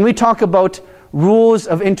 And when we talk about rules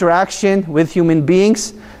of interaction with human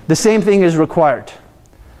beings, the same thing is required.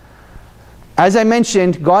 As I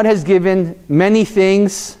mentioned, God has given many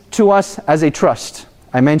things to us as a trust.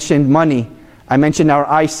 I mentioned money. I mentioned our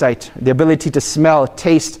eyesight, the ability to smell,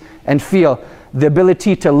 taste, and feel, the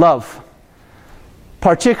ability to love.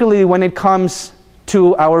 Particularly when it comes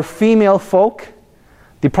to our female folk,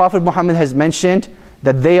 the Prophet Muhammad has mentioned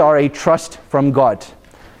that they are a trust from God.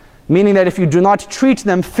 Meaning that if you do not treat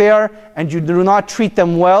them fair and you do not treat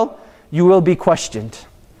them well, you will be questioned.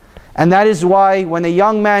 And that is why when a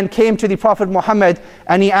young man came to the Prophet Muhammad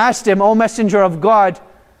and he asked him, O Messenger of God,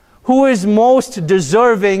 who is most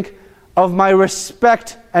deserving of my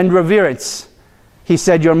respect and reverence? He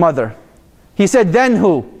said, your mother. He said, then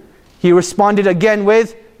who? He responded again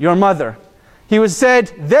with, your mother. He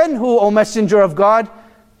said, then who, O Messenger of God?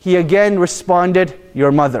 He again responded,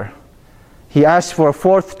 your mother. He asked for a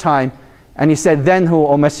fourth time, and he said, then who,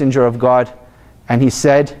 O Messenger of God? And he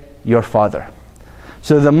said, your father.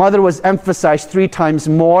 So the mother was emphasized 3 times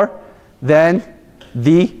more than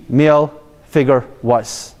the male figure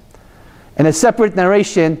was. In a separate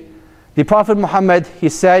narration, the Prophet Muhammad, he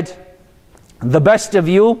said, the best of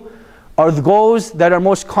you are those that are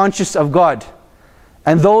most conscious of God.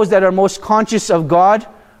 And those that are most conscious of God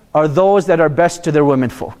are those that are best to their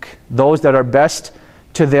womenfolk. Those that are best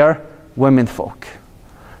to their womenfolk.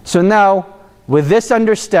 So now, with this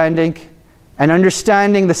understanding, and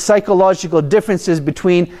understanding the psychological differences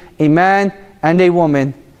between a man and a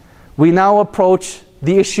woman, we now approach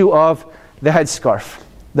the issue of the headscarf.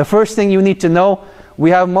 The first thing you need to know, we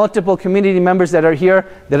have multiple community members that are here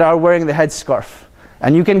that are wearing the headscarf.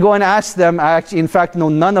 And you can go and ask them, I actually in fact know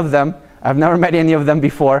none of them, I've never met any of them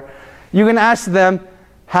before. You can ask them,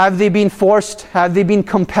 have they been forced, have they been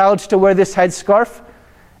compelled to wear this headscarf?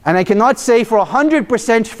 And I cannot say for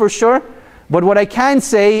 100% for sure, but what I can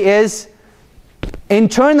say is,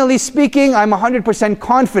 internally speaking, I'm 100%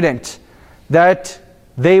 confident that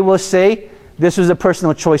they will say, this was a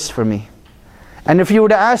personal choice for me. And if you were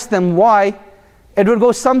to ask them why, it would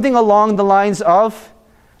go something along the lines of,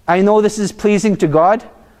 I know this is pleasing to God,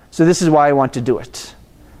 so this is why I want to do it.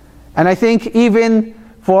 And I think even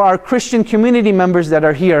for our Christian community members that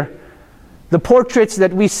are here, the portraits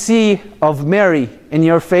that we see of Mary in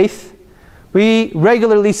your faith, we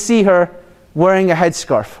regularly see her wearing a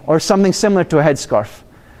headscarf or something similar to a headscarf.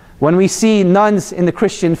 When we see nuns in the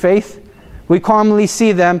Christian faith, we commonly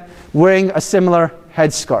see them wearing a similar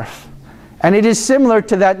headscarf. And it is similar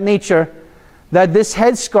to that nature that this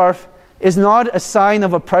headscarf is not a sign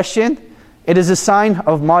of oppression, it is a sign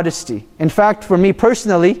of modesty. In fact, for me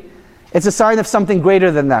personally, it's a sign of something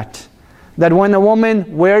greater than that. That when a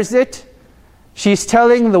woman wears it, she's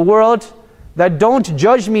telling the world that don't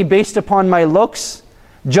judge me based upon my looks,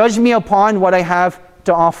 judge me upon what I have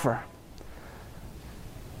to offer.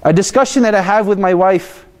 A discussion that I have with my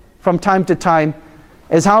wife from time to time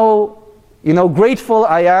is how grateful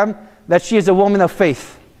I am that she is a woman of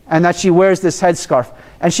faith and that she wears this headscarf.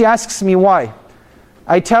 And she asks me why.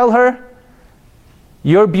 I tell her,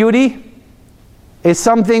 your beauty is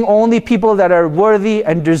something only people that are worthy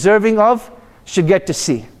and deserving of should get to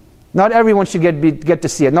see. Not everyone should get to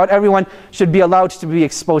see it. Not everyone should be allowed to be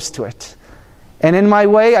exposed to it. And in my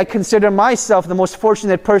way, I consider myself the most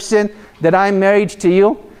fortunate person that I'm married to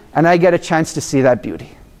you, and I get a chance to see that beauty.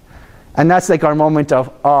 And that's like our moment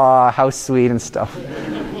of, how sweet and stuff,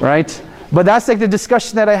 right? But that's like the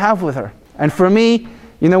discussion that I have with her. And for me,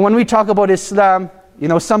 when we talk about Islam,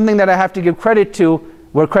 something that I have to give credit to,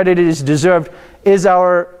 where credit is deserved, is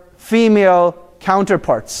our female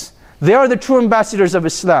counterparts. They are the true ambassadors of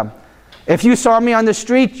Islam. If you saw me on the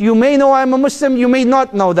street, you may know I'm a Muslim, you may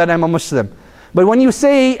not know that I'm a Muslim. But when you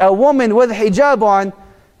say a woman with hijab on,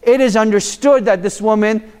 it is understood that this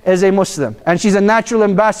woman is a Muslim. And she's a natural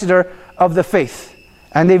ambassador of the faith.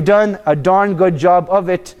 And they've done a darn good job of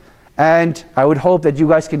it. And I would hope that you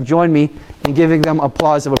guys can join me in giving them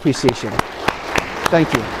applause of appreciation.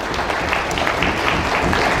 Thank you.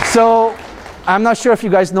 So, I'm not sure if you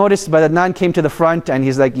guys noticed, but Adnan came to the front and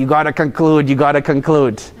he's like, you gotta conclude, you gotta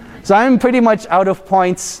conclude. So I'm pretty much out of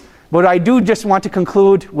points, but I do just want to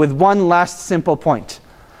conclude with one last simple point.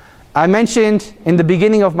 I mentioned in the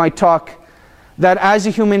beginning of my talk that as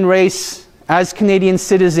a human race, as Canadian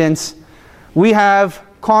citizens, we have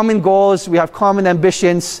common goals, we have common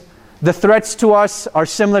ambitions. The threats to us are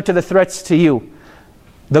similar to the threats to you.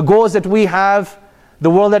 The goals that we have,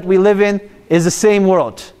 the world that we live in, is the same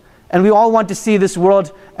world. And we all want to see this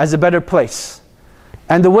world as a better place.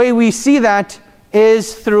 And the way we see that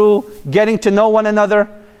is through getting to know one another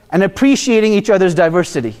and appreciating each other's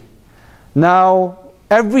diversity. Now,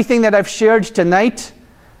 everything that I've shared tonight,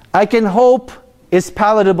 I can hope is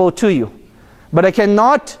palatable to you. But I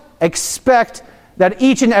cannot expect that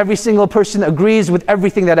each and every single person agrees with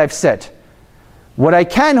everything that I've said. What I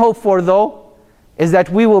can hope for, though, is that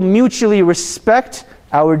we will mutually respect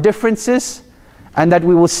our differences and that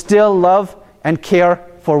we will still love and care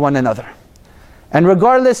for one another. And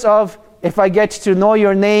regardless of if I get to know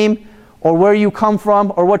your name or where you come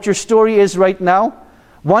from or what your story is right now,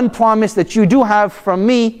 one promise that you do have from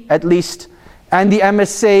me, at least, and the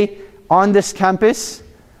MSA on this campus,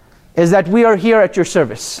 is that we are here at your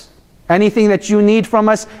service. Anything that you need from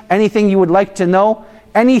us, anything you would like to know,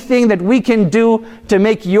 anything that we can do to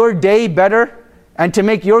make your day better and to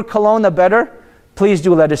make your Kelowna better, please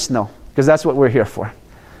do let us know, because that's what we're here for.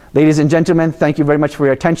 Ladies and gentlemen, thank you very much for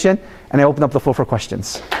your attention, and I open up the floor for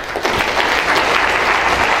questions.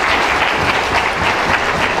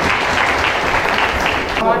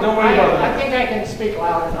 Don't worry about that. I think I can speak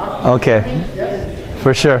loud enough. Okay, Yes.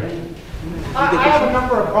 for sure. I have a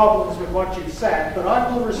number of problems with what you said, but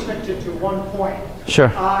I will restrict it to one point. Sure.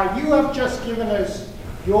 You have just given us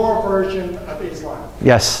your version of Islam.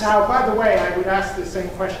 Yes. Now, by the way, I would ask the same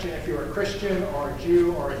question if you're a Christian or a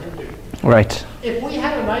Jew or a Hindu. Right. If we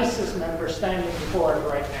had an ISIS member standing before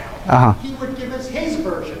us right now, he would give us his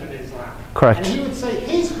version of Islam. Correct. And he would say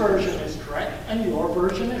his version is correct and your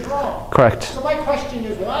version is wrong. Correct. So my question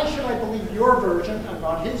is, why should I believe your version and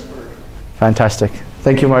not his version? Fantastic.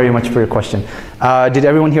 Thank you very much for your question. Did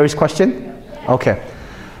everyone hear his question? Okay.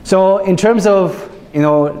 So in terms of,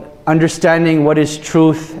 understanding what is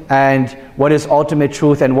truth and what is ultimate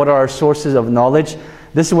truth and what are our sources of knowledge,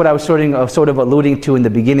 this is what I was sort of alluding to in the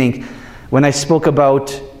beginning when I spoke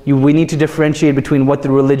about we need to differentiate between what the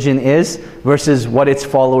religion is versus what its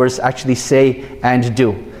followers actually say and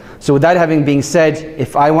do. So with that having been said,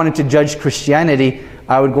 if I wanted to judge Christianity,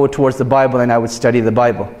 I would go towards the Bible and I would study the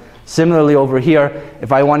Bible. Similarly over here,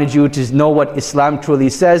 if I wanted you to know what Islam truly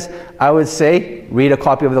says, I would say, read a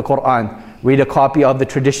copy of the Quran, read a copy of the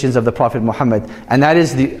traditions of the Prophet Muhammad. And that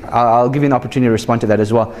is I'll give you an opportunity to respond to that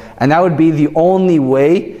as well. And that would be the only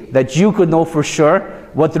way that you could know for sure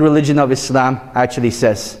what the religion of Islam actually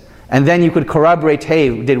says. And then you could corroborate,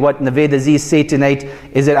 hey, did what Navaid Aziz say tonight,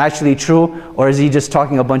 is it actually true, or is he just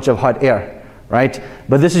talking a bunch of hot air, right?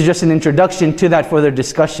 But this is just an introduction to that further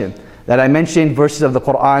discussion. That I mentioned verses of the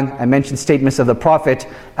Quran, I mentioned statements of the Prophet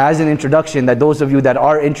as an introduction, that those of you that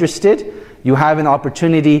are interested, you have an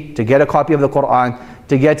opportunity to get a copy of the Quran,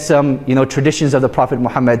 to get some traditions of the Prophet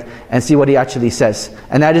Muhammad and see what he actually says.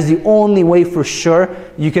 And that is the only way for sure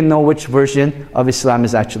you can know which version of Islam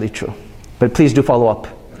is actually true. But please do follow up.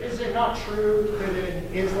 Is it not true that in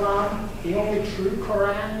Islam, the only true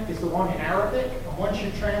Quran is the one in Arabic? And once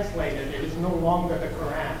you translate it, it is no longer the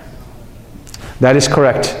Quran. That is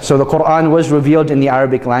correct. So the Quran was revealed in the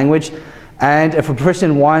Arabic language, and if a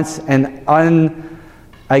person wants an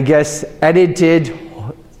edited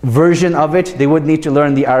version of it, they would need to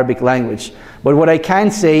learn the Arabic language. But what I can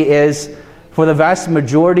say is, for the vast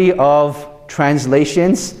majority of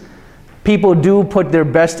translations, people do put their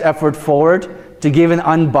best effort forward to give an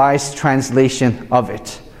unbiased translation of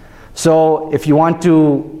it. So if you want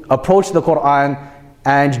to approach the Quran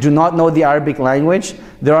and do not know the Arabic language,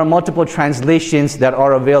 there are multiple translations that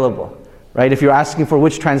are available, right? If you're asking for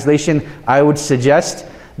which translation I would suggest,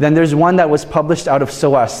 then there's one that was published out of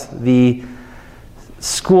SOAS, the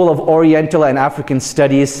School of Oriental and African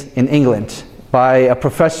Studies in England, by a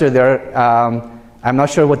professor there. I'm not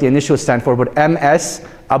sure what the initials stand for, but M.S.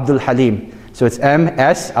 Abdul Halim. So it's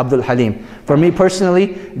M.S. Abdul Halim. For me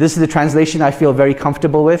personally, this is the translation I feel very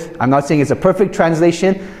comfortable with. I'm not saying it's a perfect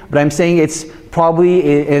translation, but I'm saying it's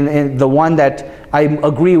probably in the one that I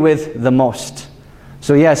agree with the most.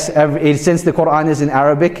 So yes, since the Quran is in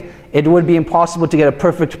Arabic, it would be impossible to get a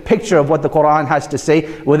perfect picture of what the Quran has to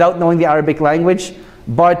say without knowing the Arabic language.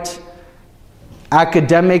 But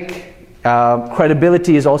academic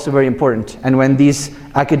credibility is also very important. And when these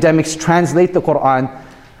academics translate the Quran,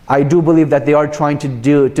 I do believe that they are trying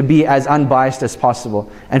to be as unbiased as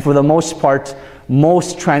possible. And for the most part,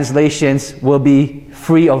 most translations will be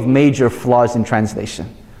free of major flaws in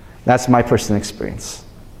translation. That's my personal experience.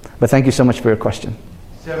 But thank you so much for your question.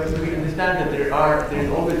 So we understand that there is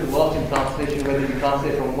always a loss in translation, whether you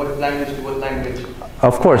translate from what language to what language.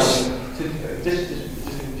 Of course. So just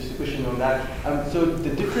a question on that. So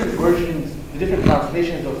the different versions, the different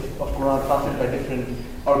translations of Quran translated by different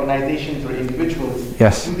organizations or individuals,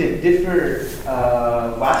 yes, do they differ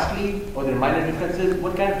vastly, or there are minor differences?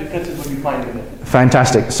 What kind of differences would you find in them?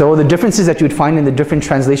 Fantastic. So the differences that you would find in the different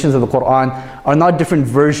translations of the Quran are not different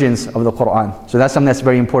versions of the Quran. So that's something that's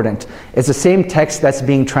very important. It's the same text that's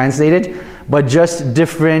being translated, but just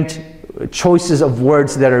different choices of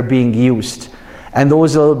words that are being used. And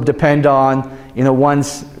those will depend on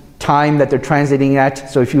one's time that they're translating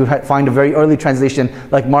at. So if you find a very early translation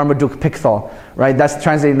like Marmaduke Pickthall, right? That's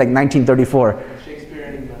translated like 1934.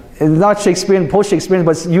 Shakespearean. Not Shakespearean, post-Shakespearean,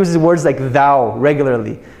 but uses words like thou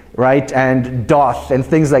regularly, right? And doth and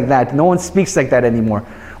things like that. No one speaks like that anymore.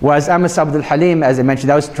 Whereas M.S. Abdul Halim, as I mentioned,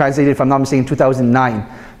 that was translated, if I'm not mistaken, in 2009.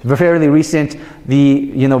 Fairly recent.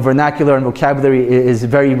 The vernacular and vocabulary is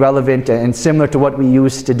very relevant and similar to what we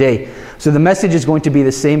use today. So the message is going to be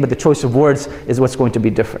the same, but the choice of words is what's going to be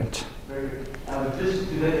different. Very good. Just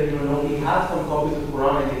to let everyone know, we have some copies of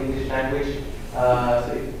Quran in the English language.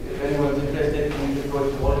 So if anyone's interested, please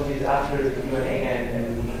approach the volunteers after the Q&A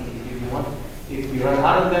and we can give you one. If we run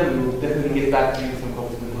out of them, we will definitely get back to you with some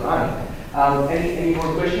copies of the Quran. Any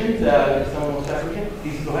more questions? If someone wants to ask a question,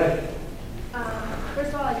 please go ahead.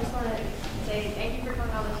 First of all, I just want to say thank you for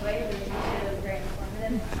coming all this way. It was very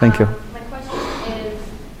informative. Thank you. My question is,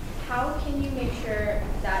 how can you make sure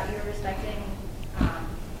that you're respecting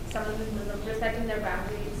respecting their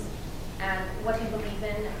boundaries and what they believe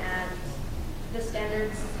in and the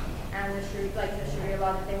standards and the Sharia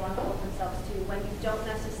law that they want to hold themselves to when you don't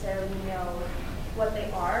necessarily know what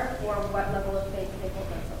they are or what level of faith they hold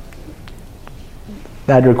themselves to?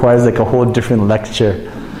 That requires like a whole different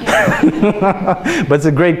lecture. But it's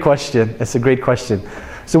a great question. It's a great question.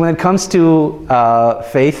 So when it comes to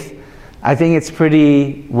faith, I think it's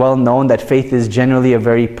pretty well known that faith is generally a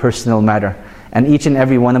very personal matter. And each and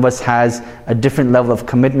every one of us has a different level of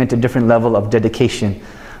commitment, a different level of dedication.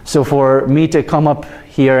 So for me to come up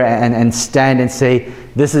here and stand and say,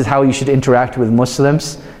 this is how you should interact with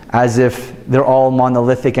Muslims, as if they're all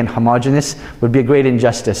monolithic and homogeneous, would be a great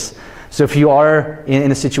injustice. So if you are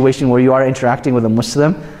in a situation where you are interacting with a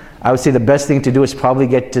Muslim, I would say the best thing to do is probably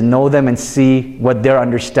get to know them and see what their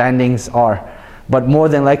understandings are. But more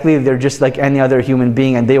than likely, they're just like any other human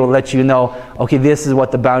being, and they will let you know, okay, this is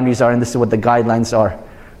what the boundaries are and this is what the guidelines are,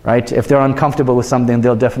 right? If they're uncomfortable with something,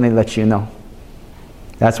 they'll definitely let you know.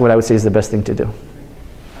 That's what I would say is the best thing to do.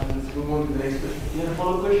 Let's move on to the next question. Do you have a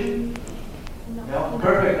follow-up question? No?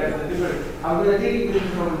 Perfect. That's different. I'm going to take a question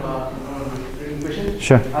from the question.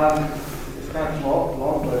 Sure. It's kind of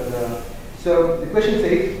long, but so the question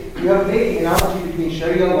says, you have made the analogy between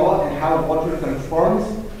Sharia law and how water conforms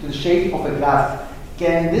to the shape of a glass.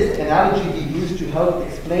 Can this analogy be used to help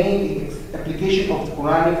explain the application of the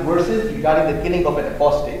Quranic verses regarding the killing of an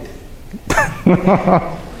apostate?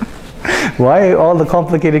 Why all the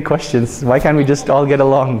complicated questions? Why can't we just all get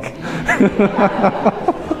along?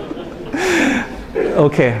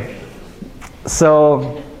 Okay.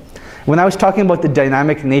 So when I was talking about the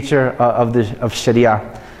dynamic nature of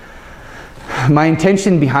Sharia, my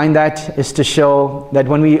intention behind that is to show that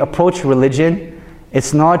when we approach religion,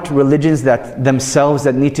 it's not religions that themselves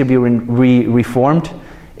that need to be reformed.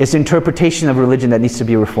 It's interpretation of religion that needs to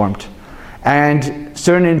be reformed. And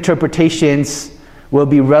certain interpretations will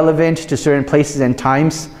be relevant to certain places and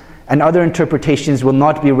times, and other interpretations will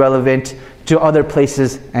not be relevant to other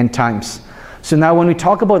places and times. So now when we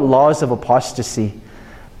talk about laws of apostasy,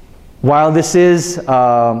 while this is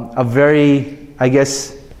a very, I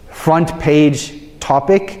guess, front page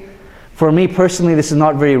topic, for me personally this is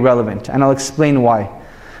not very relevant, and I'll explain why.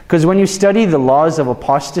 Because when you study the laws of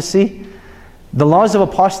apostasy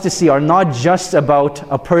are not just about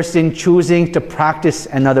a person choosing to practice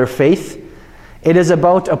another faith. It is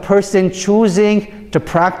about a person choosing to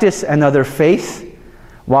practice another faith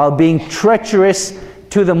while being treacherous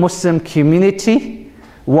to the Muslim community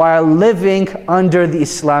while living under the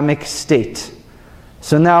Islamic State.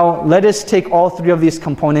 So now let us take all three of these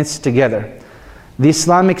components together. The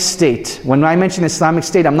Islamic State, when I mention Islamic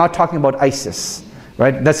State, I'm not talking about ISIS,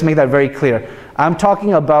 right? Let's make that very clear. I'm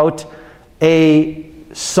talking about a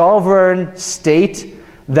sovereign state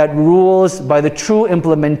that rules by the true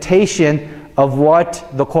implementation of what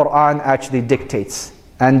the Quran actually dictates.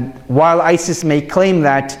 And while ISIS may claim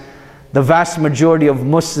that, the vast majority of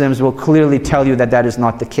Muslims will clearly tell you that that is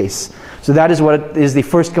not the case. So that is what is the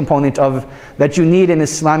first component of that you need an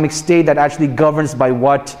Islamic state that actually governs by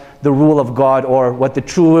what the rule of God or what the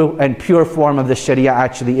true and pure form of the Sharia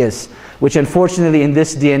actually is. Which unfortunately in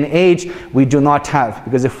this day and age we do not have,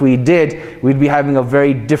 because if we did, we'd be having a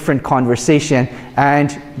very different conversation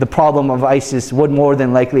and the problem of ISIS would more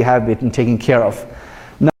than likely have been taken care of.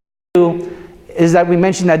 Number two is that we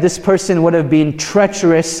mentioned that this person would have been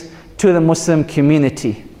treacherous to the Muslim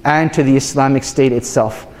community and to the Islamic State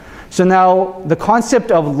itself. So now the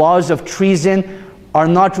concept of laws of treason are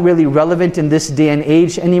not really relevant in this day and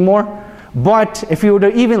age anymore. But if you were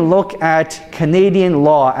to even look at Canadian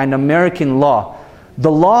law and American law, the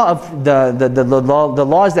laws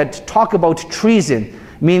that talk about treason,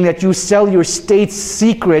 meaning that you sell your state's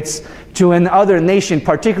secrets to another nation,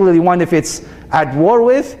 particularly one if it's at war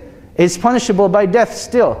with, is punishable by death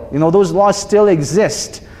still. You know, those laws still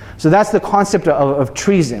exist. So that's the concept of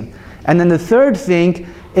treason. And then the third thing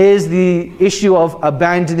is the issue of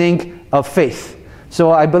abandoning of faith.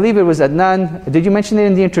 So I believe it was Adnan, did you mention it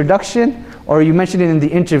in the introduction? Or you mentioned it in the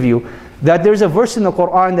interview? That there's a verse in the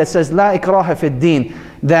Quran that says, La ikraha fid din,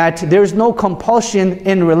 that there's no compulsion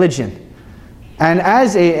in religion. And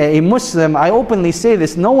as a Muslim, I openly say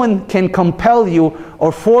this, no one can compel you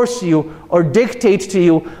or force you or dictate to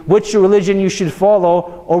you which religion you should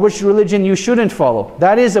follow or which religion you shouldn't follow.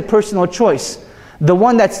 That is a personal choice. The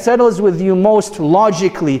one that settles with you most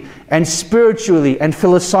logically and spiritually and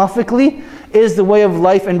philosophically is the way of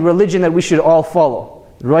life and religion that we should all follow.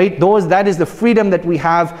 Right? That is the freedom that we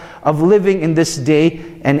have of living in this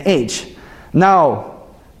day and age. Now,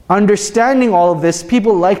 understanding all of this,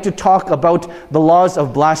 people like to talk about the laws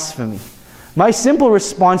of blasphemy. My simple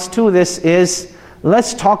response to this is,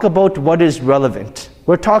 let's talk about what is relevant.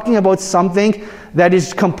 We're talking about something that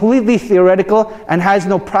is completely theoretical and has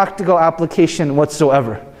no practical application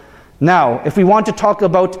whatsoever. Now, if we want to talk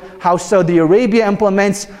about how Saudi Arabia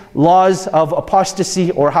implements laws of apostasy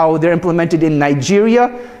or how they're implemented in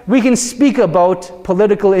Nigeria, we can speak about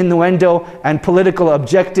political innuendo and political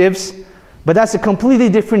objectives, but that's a completely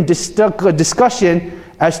different discussion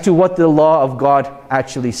as to what the law of God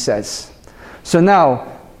actually says. So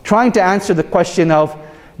now, trying to answer the question of,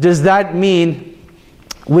 does that mean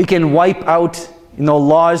we can wipe out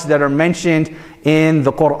laws that are mentioned in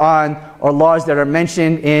the Quran or laws that are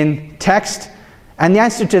mentioned in text? And the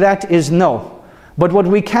answer to that is no. But what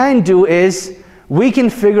we can do is we can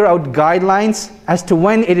figure out guidelines as to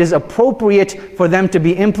when it is appropriate for them to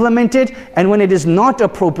be implemented and when it is not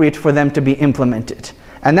appropriate for them to be implemented.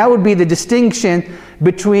 And that would be the distinction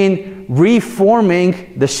between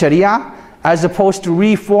reforming the Sharia as opposed to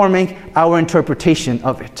reforming our interpretation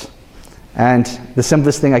of it. And the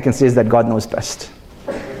simplest thing I can say is that God knows best.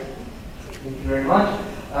 Thank you very much.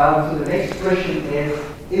 So the next question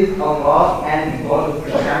is Allah and the God of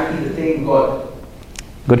Christianity the same God?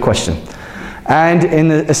 Good question. And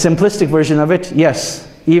in a simplistic version of it, yes.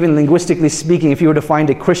 Even linguistically speaking, if you were to find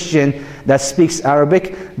a Christian that speaks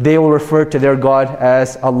Arabic, they will refer to their God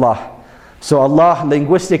as Allah. So Allah,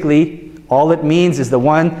 linguistically, all it means is the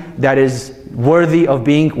one that is worthy of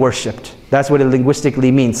being worshipped. That's what it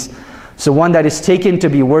linguistically means. So one that is taken to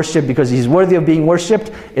be worshipped because he's worthy of being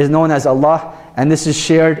worshipped is known as Allah. And this is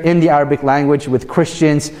shared in the Arabic language with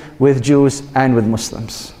Christians, with Jews, and with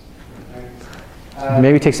Muslims.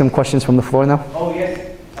 Maybe take some questions from the floor now. Oh,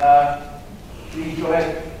 yes. Please go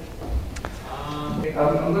ahead. I'm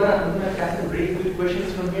going to ask some very good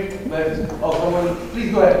questions from here. But, someone,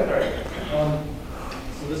 please go ahead. Sorry.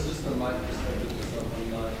 So this is just from my perspective,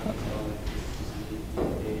 something not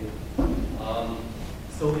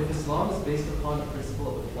so if Islam is based upon the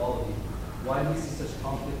principle of equality, why do we see such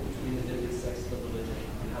conflict between the different sects of religion,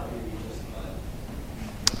 and how can we justify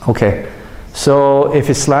it? Okay, so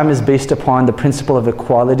if Islam is based upon the principle of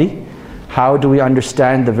equality, how do we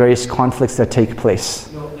understand the various conflicts that take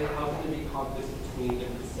place? No, like how can there be conflicts between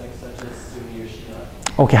different sects such as Sunni or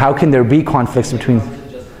Shia? Okay, how can there be conflicts between... How does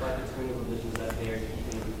it justify between the religions that they are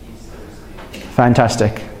keeping the peace, so to speak?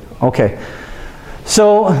 Fantastic. Okay.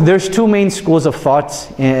 So there's two main schools of thought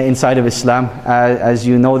inside of Islam, as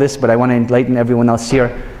you know this, but I want to enlighten everyone else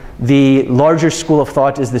here. The larger school of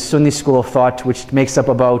thought is the Sunni school of thought, which makes up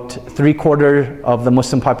about 3/4 of the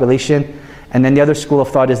Muslim population. And then the other school of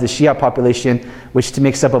thought is the Shia population, which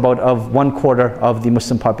makes up about 1/4 of the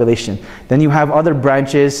Muslim population. Then you have other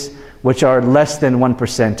branches which are less than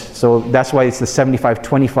 1%. So that's why it's the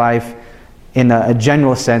 75-25 in a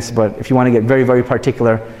general sense, but if you want to get very, very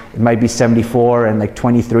particular, it might be 74 and like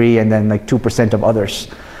 23 and then like 2% of others.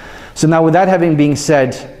 So now with that having been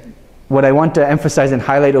said, what I want to emphasize and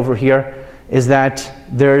highlight over here is that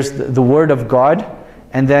there's the Word of God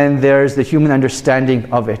and then there's the human understanding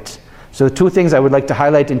of it. So the two things I would like to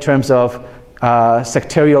highlight in terms of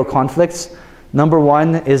sectarial conflicts. Number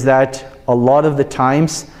one is that a lot of the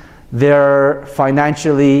times they're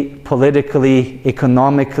financially, politically,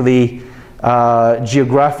 economically,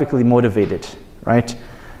 geographically motivated, right?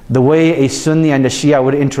 The way a Sunni and a Shia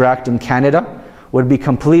would interact in Canada would be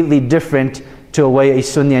completely different to a way a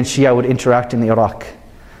Sunni and Shia would interact in Iraq.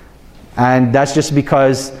 And that's just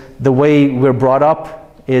because the way we're brought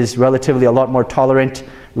up is relatively a lot more tolerant.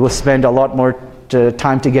 We will spend a lot more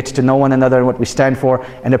time to get to know one another and what we stand for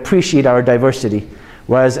and appreciate our diversity,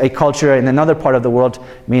 whereas a culture in another part of the world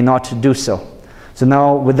may not do so. So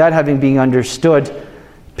now, with that having been understood,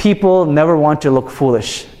 people never want to look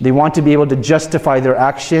foolish. They want to be able to justify their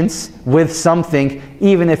actions with something,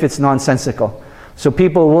 even if it's nonsensical. So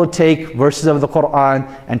people will take verses of the Quran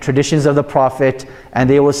and traditions of the Prophet, and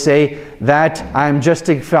they will say that I'm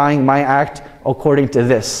justifying my act according to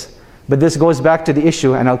this. But this goes back to the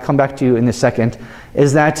issue, and I'll come back to you in a second,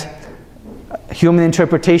 is that human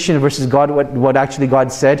interpretation versus God, what actually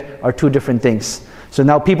God said, are two different things. So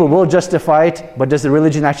now people will justify it, but does the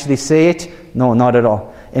religion actually say it? No, not at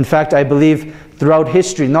all. In fact, I believe throughout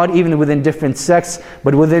history, not even within different sects,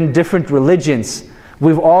 but within different religions,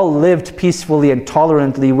 we've all lived peacefully and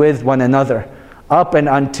tolerantly with one another, up and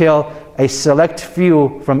until a select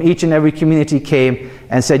few from each and every community came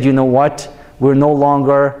and said, you know what, we're no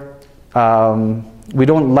longer, we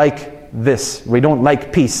don't like this, we don't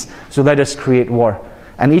like peace, so let us create war.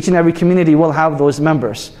 And each and every community will have those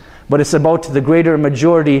members. But it's about the greater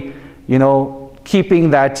majority, keeping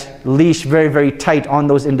that leash very, very tight on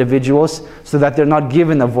those individuals so that they're not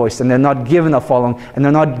given a voice and they're not given a following and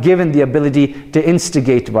they're not given the ability to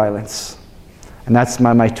instigate violence. And that's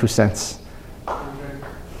my 2 cents.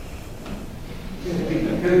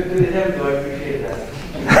 Good attempt, though. I appreciate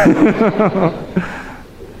that.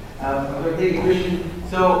 I'm going to take a question.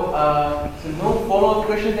 So no follow-up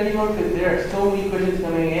questions anymore because there are so many questions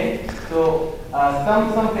coming in. So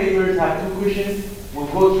some papers have 2 questions. We'll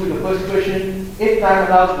go through the first question. If time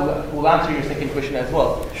allows, we'll answer your second question as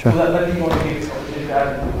well. Sure. So that you want to give opportunity to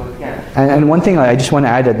ask what you can. And one thing I just want to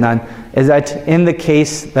add, Adnan, is that in the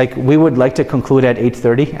case, like we would like to conclude at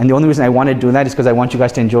 8:30, and the only reason I want to do that is because I want you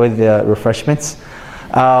guys to enjoy the refreshments.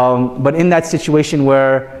 But in that situation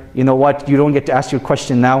where, you know what, you don't get to ask your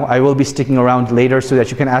question now, I will be sticking around later so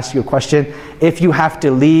that you can ask your question. If you have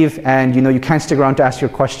to leave and you can't stick around to ask your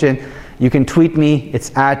question, you can tweet me.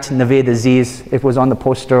 It's at Navaid Aziz. It was on the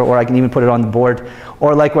poster, or I can even put it on the board.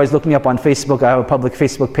 Or likewise, look me up on Facebook. I have a public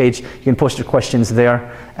Facebook page. You can post your questions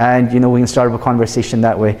there, and we can start a conversation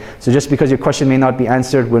that way. So just because your question may not be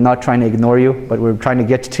answered, we're not trying to ignore you, but we're trying to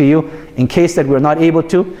get to you. In case that we're not able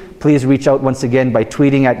to, please reach out once again by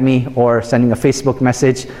tweeting at me or sending a Facebook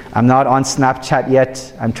message. I'm not on Snapchat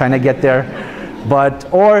yet. I'm trying to get there.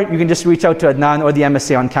 Or you can just reach out to Adnan or the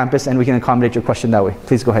MSA on campus, and we can accommodate your question that way.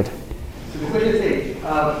 Please go ahead. The question says,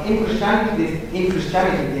 in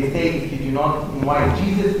Christianity, they say if you do not invite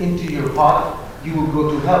Jesus into your heart, you will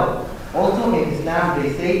go to hell. Also in Islam,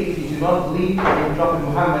 they say if you do not believe in Prophet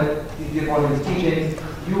Muhammad, if you on his teachings,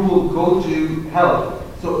 you will go to hell.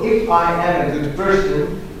 So if I am a good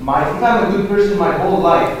person, if I'm a good person my whole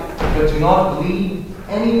life, but do not believe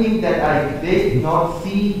anything that I did not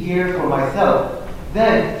see here for myself,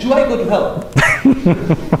 then do I go to hell?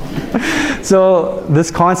 So this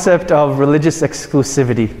concept of religious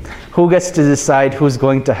exclusivity, who gets to decide who's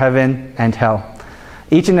going to heaven and hell?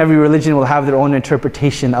 Each and every religion will have their own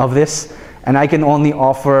interpretation of this, and I can only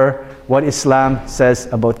offer what Islam says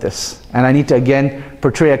about this. And I need to again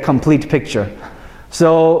portray a complete picture.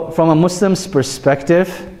 So from a Muslim's perspective,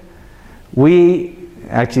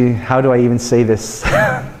 how do I even say this?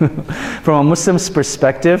 From a Muslim's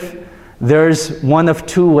perspective, there's one of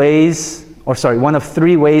 3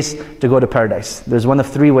 ways to go to paradise. There's one of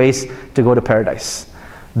 3 ways to go to paradise.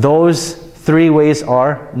 Those 3 ways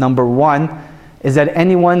are, number 1, is that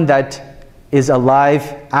anyone that is alive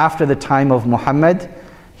after the time of Muhammad,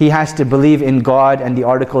 he has to believe in God and the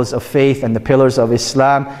articles of faith and the pillars of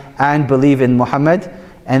Islam and believe in Muhammad.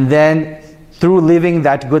 And then through living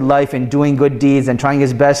that good life and doing good deeds and trying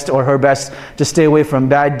his best or her best to stay away from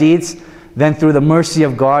bad deeds, then through the mercy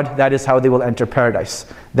of God, that is how they will enter paradise.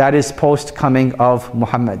 That is post-coming of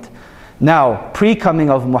Muhammad. Now, pre-coming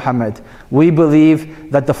of Muhammad, we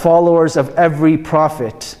believe that the followers of every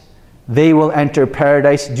prophet, they will enter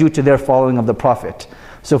paradise due to their following of the prophet.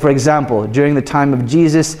 So for example, during the time of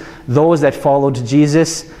Jesus, those that followed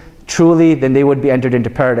Jesus, truly, then they would be entered into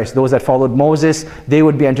paradise. Those that followed Moses, they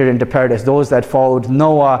would be entered into paradise. Those that followed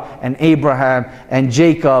Noah and Abraham and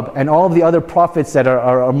Jacob and all of the other prophets that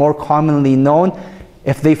are more commonly known,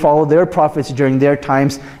 if they followed their prophets during their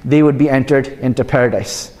times, they would be entered into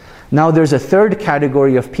paradise. Now there's a third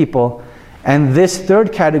category of people, and this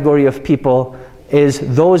third category of people is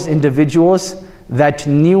those individuals that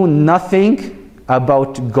knew nothing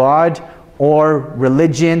about God or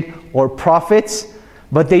religion or prophets,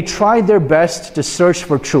 but they tried their best to search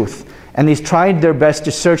for truth, and they tried their best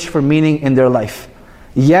to search for meaning in their life.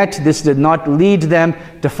 Yet this did not lead them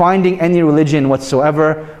to finding any religion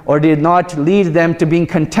whatsoever, or did not lead them to being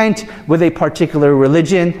content with a particular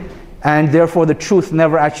religion, and therefore the truth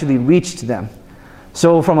never actually reached them.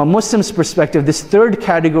 So from a Muslim's perspective, this third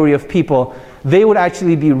category of people, they would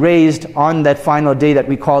actually be raised on that final day that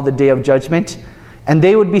we call the Day of Judgment, and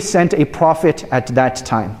they would be sent a prophet at that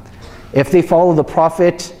time. If they follow the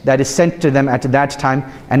prophet that is sent to them at that time,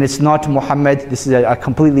 and it's not Muhammad, this is a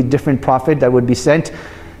completely different prophet that would be sent.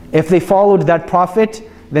 If they followed that prophet,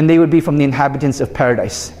 then they would be from the inhabitants of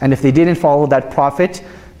paradise. And if they didn't follow that prophet,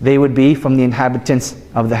 they would be from the inhabitants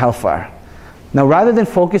of the hellfire. Now, rather than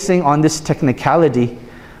focusing on this technicality,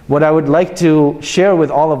 what I would like to share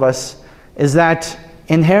with all of us is that,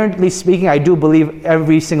 inherently speaking, I do believe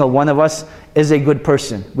every single one of us is a good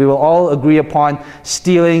person. We will all agree upon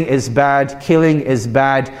stealing is bad, killing is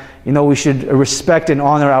bad. We should respect and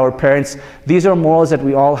honor our parents. These are morals that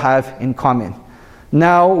we all have in common.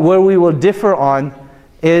 Now, where we will differ on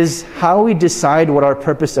is how we decide what our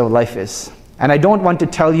purpose of life is. And I don't want to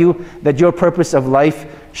tell you that your purpose of life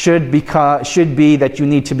should be that you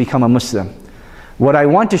need to become a Muslim. What I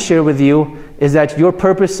want to share with you is that your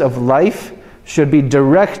purpose of life should be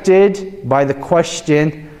directed by the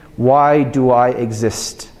question, why do I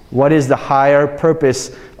exist? What is the higher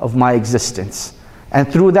purpose of my existence? And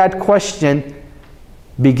through that question,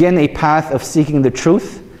 begin a path of seeking the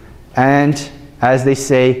truth, and as they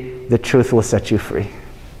say, the truth will set you free.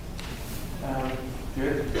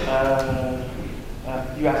 Good.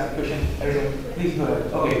 you asked the question. Please go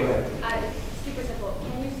ahead. Okay, go ahead. Super simple.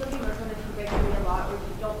 Can you still be Muslim if you break Sharia law or if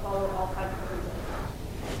you don't follow all 5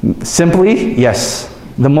 pillars? Simply, yes.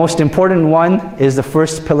 The most important one is the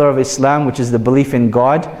first pillar of Islam, which is the belief in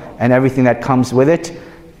God and everything that comes with it.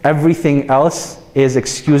 Everything else is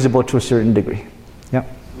excusable to a certain degree. Yeah.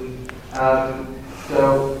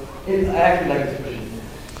 So, I actually like this question.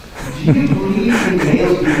 Do you believe in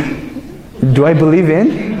male beauty? Do I believe in?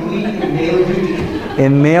 Do you believe in male beauty?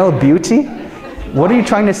 In male beauty? What are you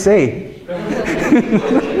trying to say?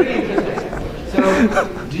 So,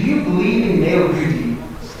 do you believe in male beauty?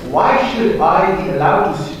 Why should I be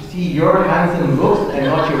allowed to see your handsome looks and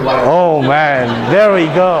not your wife? Oh man, there we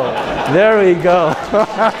go. There we go.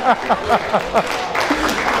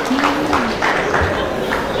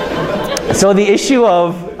 So the issue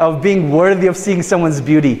of being worthy of seeing someone's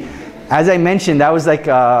beauty, as I mentioned, that was like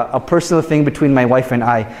a personal thing between my wife and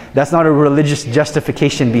I. That's not a religious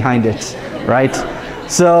justification behind it, right?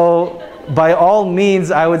 So by all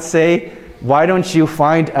means, I would say, why don't you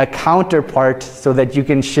find a counterpart so that you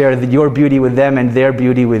can share your beauty with them and their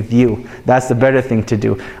beauty with you? That's the better thing to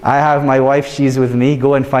do. I have my wife, she's with me.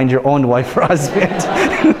 Go and find your own wife or husband.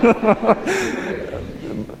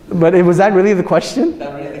 But was that really the question?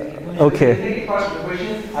 Okay. The second part of the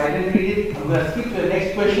question, I didn't read it. I'm going to skip to the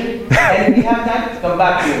next question. And if we have time, come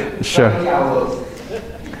back to it. Sure.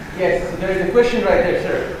 Yes, so there is a question right there,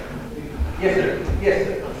 sir. Yes, sir. Yes,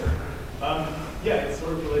 sir. Yeah, it's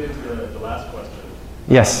sort of related to the last question.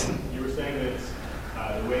 Yes. You were saying that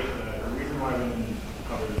the reason why women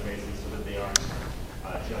cover their faces so that they aren't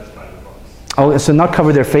judged by the books. Oh, so not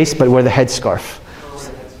cover their face, but wear the headscarf.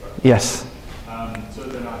 Yes. So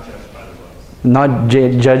they're not judged by the books. Not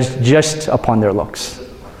judged just upon their looks.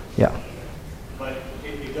 Yeah. But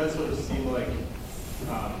it does sort of seem like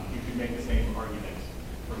you could make the same argument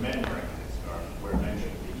for men wearing a headscarf, where men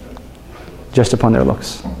shouldn't be judged by the looks. Just upon their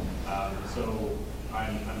looks. So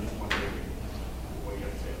I'm just wondering what you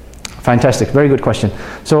have to say about that. Fantastic. Very good question.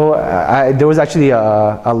 So there was actually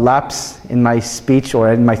a lapse in my speech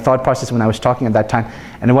or in my thought process when I was talking at that time.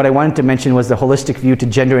 And what I wanted to mention was the holistic view to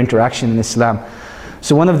gender interaction in Islam.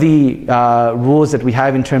 So one of the rules that we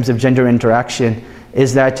have in terms of gender interaction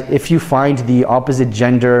is that if you find the opposite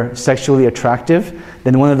gender sexually attractive,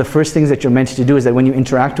 then one of the first things that you're meant to do is that when you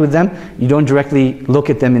interact with them, you don't directly look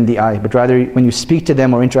at them in the eye, but rather when you speak to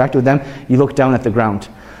them or interact with them, you look down at the ground.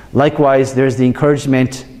 Likewise, there's the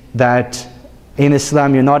encouragement that in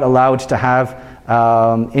Islam you're not allowed to have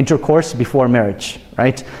intercourse before marriage,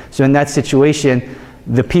 right? So in that situation,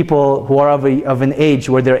 the people who are of an age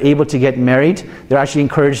where they're able to get married, they're actually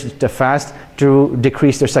encouraged to fast to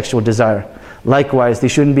decrease their sexual desire. Likewise, they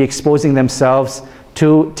shouldn't be exposing themselves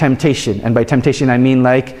to temptation. And by temptation, I mean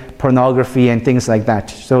like pornography and things like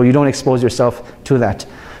that. So you don't expose yourself to that.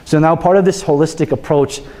 So now part of this holistic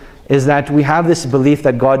approach is that we have this belief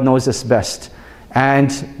that God knows us best.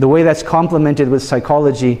 And the way that's complemented with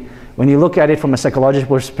psychology, when you look at it from a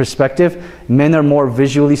psychological perspective, men are more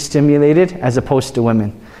visually stimulated as opposed to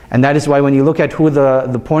women. And that is why when you look at who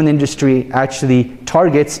the porn industry actually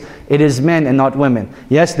targets, it is men and not women.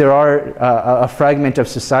 Yes, there are a fragment of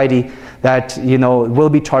society that will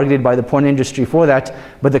be targeted by the porn industry for that,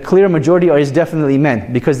 but the clear majority is definitely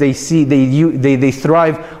men because they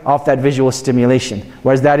thrive off that visual stimulation,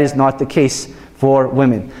 whereas that is not the case for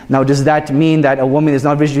women. Now, does that mean that a woman is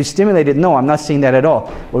not visually stimulated? No, I'm not saying that at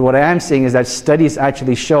all. But what I am saying is that studies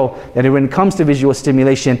actually show that when it comes to visual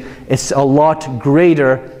stimulation, it's a lot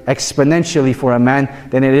greater exponentially for a man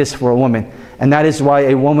than it is for a woman. And that is why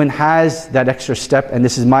a woman has that extra step, and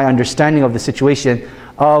this is my understanding of the situation,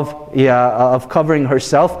 of covering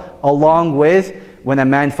herself, along with when a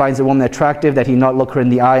man finds a woman attractive, that he not look her in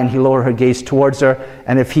the eye and he lower her gaze towards her.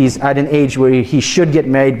 And if he's at an age where he should get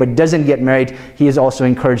married but doesn't get married, he is also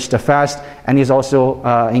encouraged to fast, and he's also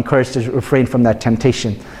encouraged to refrain from that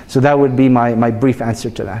temptation. So that would be my brief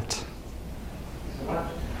answer to that.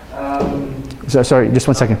 So, sorry, just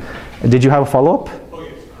one second. Did you have a follow-up? Oh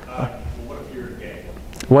yes. What if you're gay?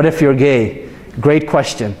 What if you're gay? Great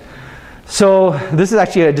question. So this is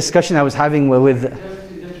actually a discussion I was having with Just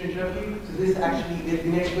to interrupt you, so this actually is the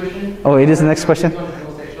next question. Oh, it is the next question?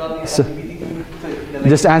 So,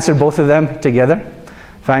 just answer both of them together.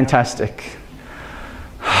 Fantastic.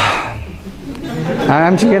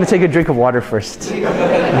 I'm just going to take a drink of water first.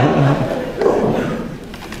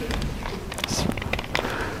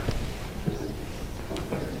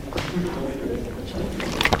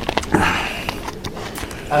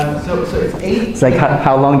 So it's 8. It's like,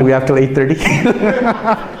 how long do we have till 8:30? We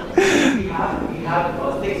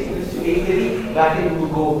have 6 minutes to 8:30. I think we'll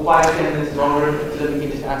go 5-10 minutes longer so that we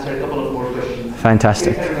can just answer a couple of more questions.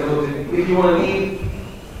 Fantastic. If you want to leave,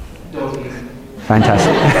 don't leave.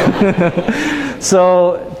 Fantastic.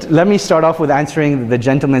 So let me start off with answering the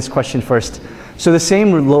gentleman's question first. So the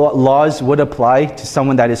same laws would apply to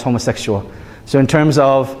someone that is homosexual. So in terms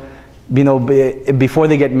of, before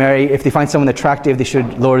they get married, if they find someone attractive, they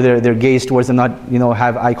should lower their gaze towards them, not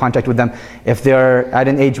have eye contact with them. If they're at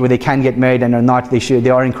an age where they can get married and are not, they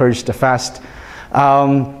are encouraged to fast.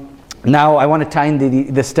 Now I want to tie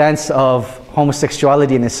in the stance of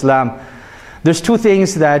homosexuality in Islam. There's two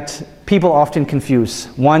things that people often confuse.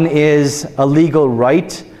 One is a legal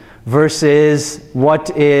right versus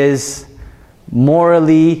what is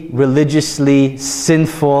morally, religiously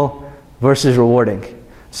sinful versus rewarding.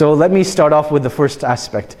 So let me start off with the first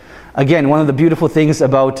aspect. Again, one of the beautiful things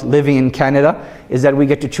about living in Canada is that we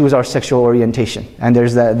get to choose our sexual orientation. And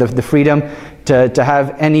there's the freedom to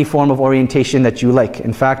have any form of orientation that you like.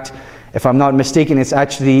 In fact, if I'm not mistaken, it's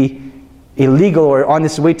actually illegal or on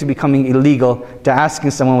its way to becoming illegal to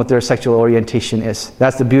asking someone what their sexual orientation is.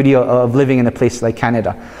 That's the beauty of living in a place like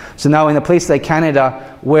Canada. So now in a place like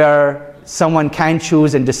Canada where someone can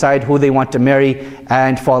choose and decide who they want to marry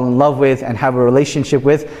and fall in love with and have a relationship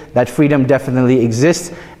with, that freedom definitely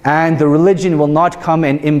exists. And the religion will not come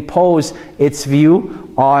and impose its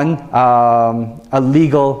view on a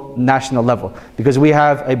legal national level. Because we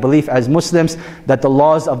have a belief as Muslims that the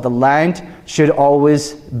laws of the land should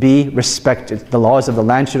always be respected. The laws of the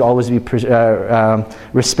land should always be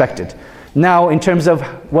respected. Now, in terms of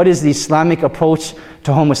what is the Islamic approach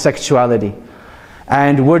to homosexuality,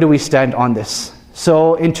 and where do we stand on this?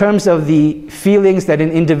 So in terms of the feelings that an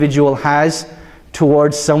individual has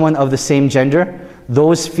towards someone of the same gender,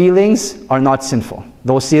 those feelings are not sinful.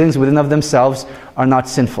 Those feelings within of themselves are not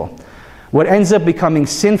sinful. What ends up becoming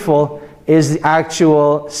sinful is the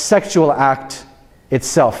actual sexual act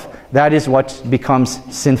itself. That is what becomes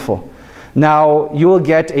sinful. Now, you will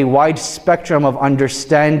get a wide spectrum of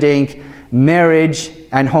understanding marriage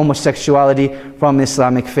and homosexuality from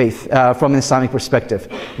Islamic faith, from an Islamic perspective.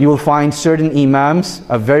 You will find certain imams,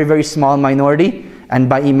 a very, very small minority, and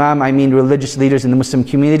by imam I mean religious leaders in the Muslim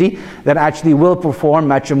community, that actually will perform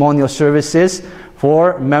matrimonial services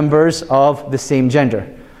for members of the same gender.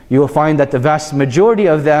 You will find that the vast majority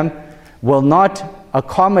of them will not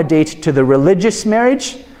accommodate to the religious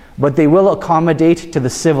marriage, but they will accommodate to the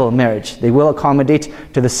civil marriage. They will accommodate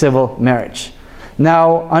to the civil marriage.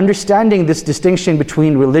 Now, understanding this distinction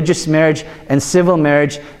between religious marriage and civil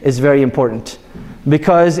marriage is very important.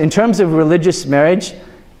 Because in terms of religious marriage,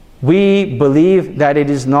 we believe that it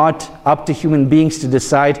is not up to human beings to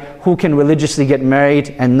decide who can religiously get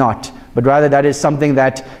married and not, but rather that is something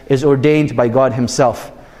that is ordained by God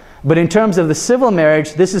Himself. But in terms of the civil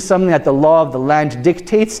marriage, this is something that the law of the land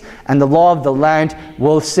dictates, and the law of the land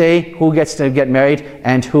will say who gets to get married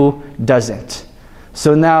and who doesn't.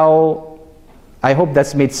 So now, I hope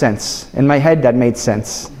that's made sense. In my head, that made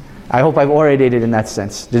sense. I hope I've orated in that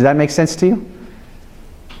sense. Did that make sense to you?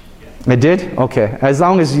 It did? Okay. As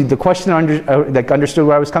long as the questioner understood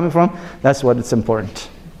where I was coming from, that's what it's important.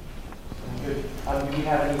 Good. Do we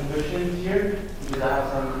have any questions here? Because I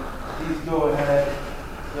have some. Please go ahead.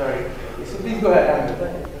 Sorry. So please go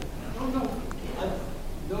ahead. No.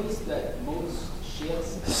 I've noticed that most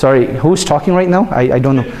Shiites... Sorry, who's talking right now? I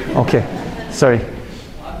don't know. Okay. Sorry.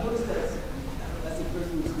 I've noticed that as a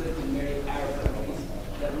person who's lived in very Arab countries,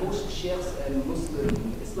 that most Shiites and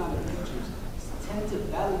Muslim Islamic teachers tend to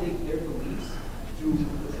validate their beliefs through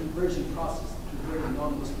the conversion process, converting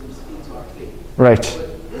non-Muslims into our faith. Right.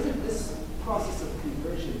 But isn't this process of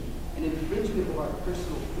conversion an infringement of our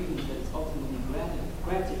personal freedom that is ultimately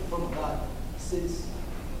granted from God, since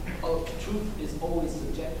truth is always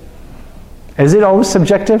subjective? Is it always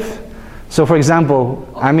subjective? So for example,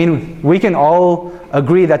 I mean, we can all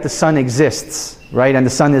agree that the sun exists, right? And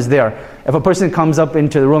the sun is there. If a person comes up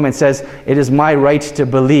into the room and says, it is my right to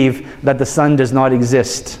believe that the sun does not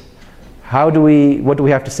exist, what do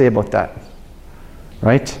we have to say about that?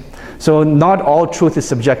 Right? So not all truth is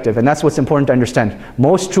subjective, and that's what's important to understand.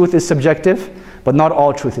 Most truth is subjective, but not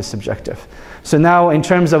all truth is subjective. So now in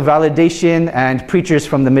terms of validation and preachers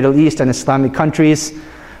from the Middle East and Islamic countries,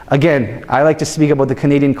 again, I like to speak about the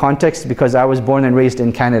Canadian context because I was born and raised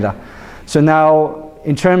in Canada. So now,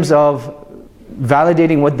 in terms of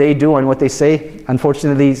validating what they do and what they say,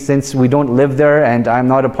 unfortunately, since we don't live there and I'm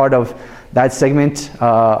not a part of that segment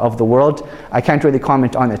of the world, I can't really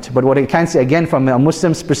comment on it. But what I can say, again, from a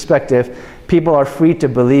Muslim's perspective, people are free to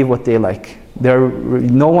believe what they like.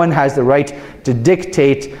 No one has the right to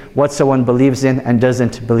dictate what someone believes in and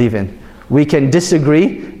doesn't believe in. We can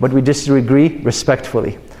disagree, but we disagree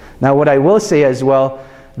respectfully. Now what I will say as well,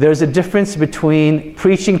 there's a difference between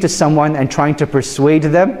preaching to someone and trying to persuade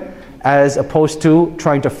them as opposed to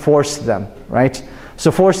trying to force them, right?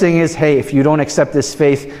 So forcing is, hey, if you don't accept this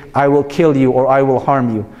faith, I will kill you or I will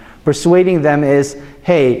harm you. Persuading them is,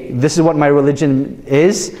 hey, this is what my religion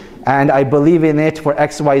is, and I believe in it for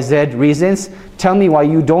X, Y, Z reasons. Tell me why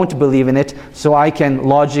you don't believe in it so I can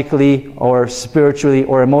logically or spiritually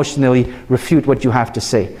or emotionally refute what you have to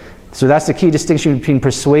say. So that's the key distinction between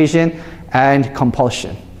persuasion and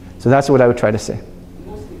compulsion. So that's what I would try to say. In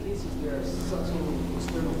most of the cases, there are subtle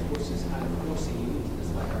external forces kind of forcing you into this,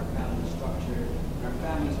 like our family structure, our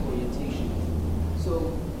family's orientation. So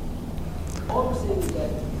all we're saying is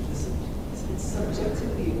that it's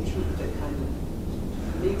subjectively a truth that kind of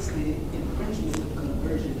makes the infringement of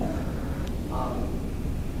conversion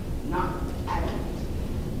not accurate.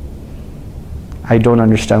 I don't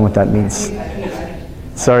understand what that means.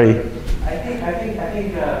 Sorry. I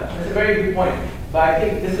think that's a very good point. But I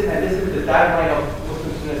think this is the tagline of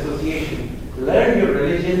Muslim Student Association. Learn your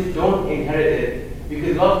religion, don't inherit it.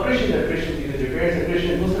 Because a lot of Christians are Christians because their parents are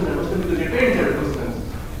Christians, Muslims are Muslims because their parents are Muslims,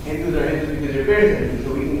 Hindus are Hindus because their parents are Hindus. So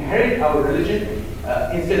we inherit our religion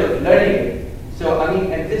instead of learning it. So I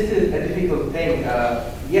mean, and this is a difficult thing.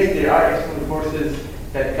 Yes, there are external forces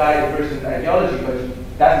that guide a person's ideology, but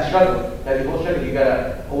that's a struggle. That's the whole struggle. You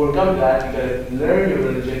gotta overcome that. You gotta learn your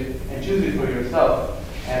religion and choose it for yourself.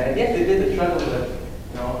 And yes, it is a struggle, but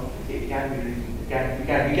you know, it can't be. We can't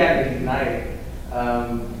really deny it. I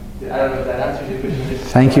don't know if that answers your question.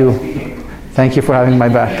 Thank you. Thank you for having my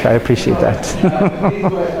back. I appreciate that.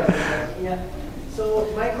 Yeah.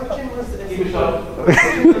 So my question was I see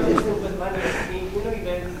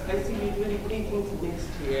usually three things mixed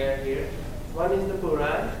here. One is the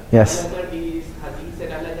Quran, Yes. another is Hadith,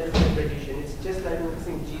 and another is the tradition. It's just like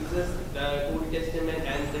mixing Jesus, the Old Testament,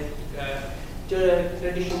 and the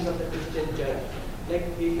traditions of the Christian church. Like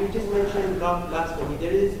you just mentioned law of blasphemy,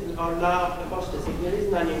 there is or law of apostasy, there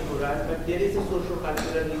is none in Quran, but there is a social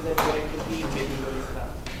cultural reason for it to be in medieval Islam.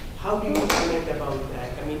 How do you comment about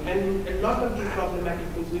that? I mean, and a lot of these problematic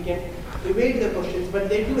things we can evade the questions, but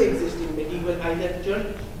they do exist in medieval either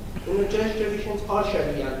church traditions or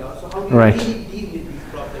Sharia law. So how do you really deal with these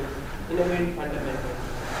problems in a very fundamental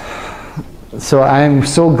way? So I'm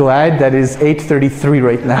so glad that it's 8:33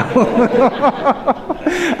 right now.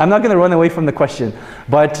 I'm not going to run away from the question,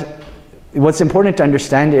 but what's important to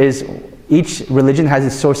understand is each religion has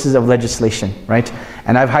its sources of legislation, right?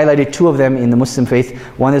 And I've highlighted two of them in the Muslim faith.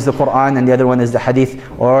 One is the Quran and the other one is the Hadith,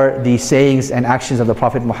 or the sayings and actions of the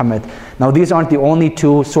Prophet Muhammad. Now these aren't the only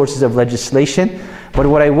two sources of legislation, but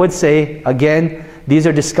what I would say, again, these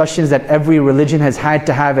are discussions that every religion has had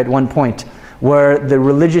to have at one point, where the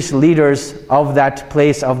religious leaders of that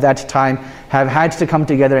place, of that time, have had to come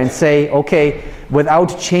together and say, okay,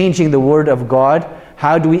 without changing the word of God,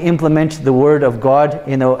 how do we implement the word of God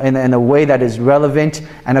in a way that is relevant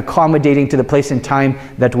and accommodating to the place and time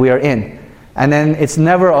that we are in? And then it's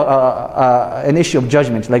never an issue of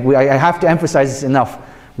judgment. Like I have to emphasize this enough.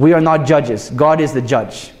 We are not judges. God is the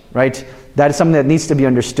judge, right? That is something that needs to be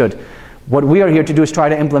understood. What we are here to do is try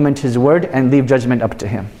to implement His word and leave judgment up to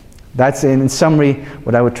Him. That's in summary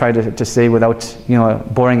what I would try to say without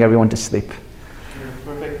boring everyone to sleep.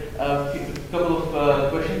 Perfect. A couple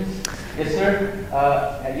of questions. Yes, sir.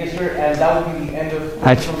 Yes, sir. And that will be the end of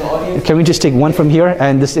questions from the audience. Can we just take one from here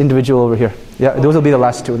and this individual over here? Yeah, those will be the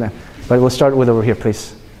last two then. But we'll start with over here,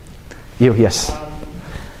 please. You, yes. A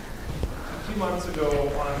few months ago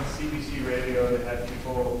on CBC radio, they had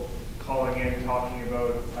people calling in talking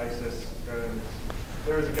about ISIS.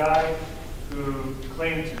 There was a guy who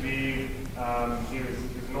claimed to be, he was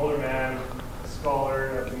an older man, a scholar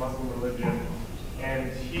of the Muslim religion,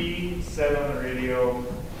 and he said on the radio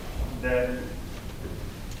that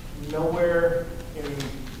nowhere in the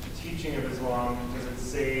teaching of Islam does it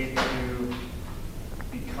say to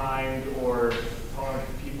be kind or tolerant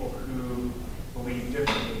to people who believe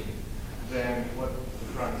differently than what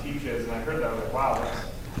the Quran teaches. And I heard that, I was like, wow,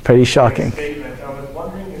 that's pretty shocking. a statement. I was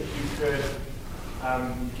wondering if you could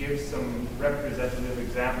give some representative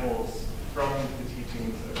examples from the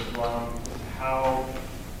teachings of Islam, how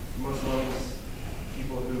Muslims,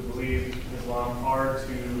 people who believe Islam, are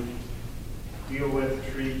to deal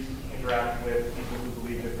with, treat, interact with people who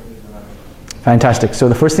believe differently than others. Fantastic. So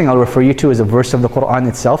the first thing I'll refer you to is a verse of the Quran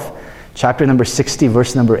itself, chapter number 60,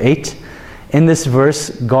 verse number 8. In this verse,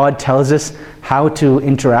 God tells us how to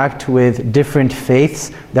interact with different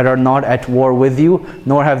faiths that are not at war with you,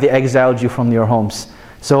 nor have they exiled you from your homes.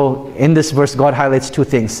 So in this verse, God highlights two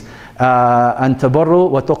things. أَن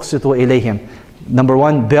تَبَرُّوا وَتُقْسِطُوا إِلَيْهِمْ. Number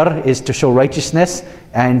one, bir is to show righteousness,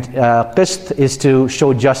 and qist is to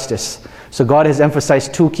show justice. So God has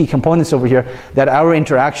emphasized two key components over here, that our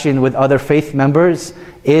interaction with other faith members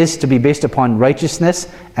is to be based upon righteousness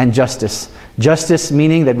and justice. Justice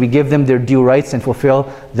meaning that we give them their due rights and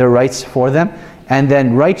fulfill their rights for them. And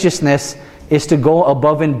then righteousness is to go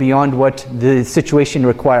above and beyond what the situation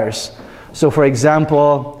requires. So for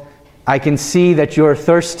example, I can see that you're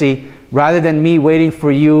thirsty. Rather than me waiting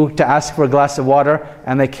for you to ask for a glass of water,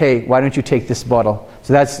 I'm like, hey, why don't you take this bottle?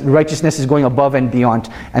 So that's righteousness, is going above and beyond.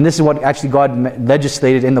 And this is what actually God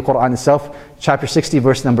legislated in the Quran itself, chapter 60,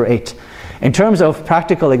 verse number 8. In terms of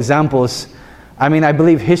practical examples, I mean, I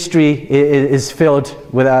believe history is filled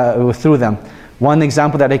with through them. One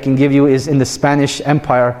example that I can give you is in the Spanish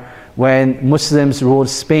Empire, when Muslims ruled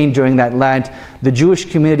Spain during that land, the Jewish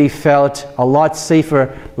community felt a lot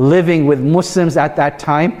safer living with Muslims at that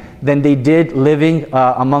time than they did living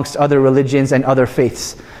amongst other religions and other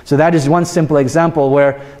faiths. So that is one simple example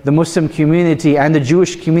where the Muslim community and the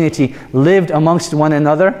Jewish community lived amongst one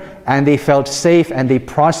another, and they felt safe and they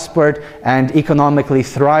prospered and economically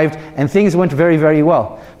thrived, and things went very, very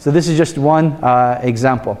well. So this is just one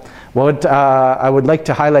example. What I would like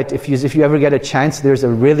to highlight, if you ever get a chance, there's a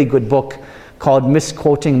really good book called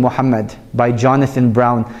Misquoting Muhammad by Jonathan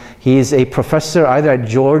Brown. He is a professor either at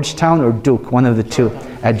Georgetown or Duke, one of the two.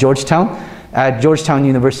 At Georgetown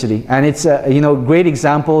University. And it's great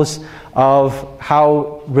examples of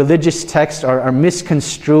how religious texts are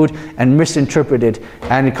misconstrued and misinterpreted.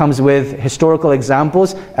 And it comes with historical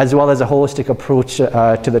examples as well as a holistic approach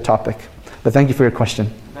to the topic. But thank you for your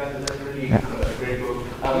question. That's really a great book.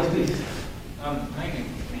 Please. My name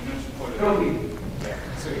may not follow.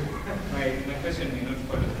 Sorry, my question may not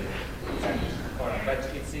follow the Quran, but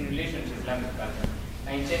it's in relation to Islamic banking. I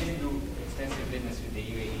intend to do extensive business with the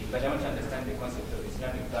UAE, but I want to understand the concept of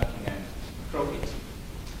Islamic banking and profit.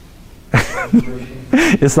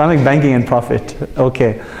 Islamic banking and profit.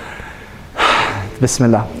 Okay.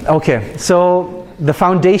 Bismillah. Okay, so the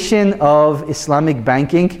foundation of Islamic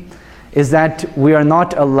banking is that we are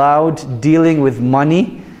not allowed dealing with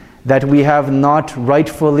money that we have not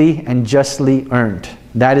rightfully and justly earned.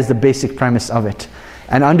 That is the basic premise of it.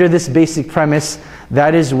 And under this basic premise,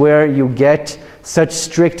 that is where you get such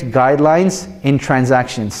strict guidelines in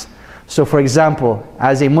transactions. So for example,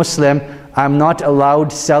 as a Muslim, I'm not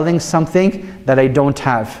allowed selling something that I don't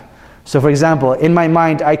have. So for example, in my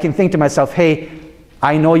mind, I can think to myself, hey,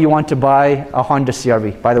 I know you want to buy a Honda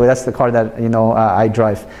CR-V. By the way, that's the car that I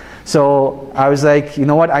drive. So I was like, you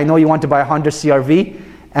know what, I know you want to buy a Honda CR-V,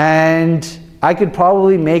 and I could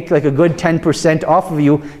probably make like a good 10% off of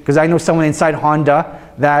you because I know someone inside Honda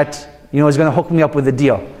that is going to hook me up with a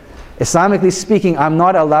deal. Islamically speaking, I'm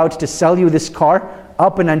not allowed to sell you this car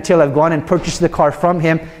up and until I've gone and purchased the car from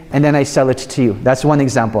him and then I sell it to you. That's one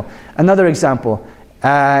example. Another example,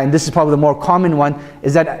 and this is probably the more common one,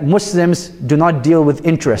 is that Muslims do not deal with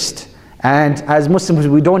interest. And as Muslims,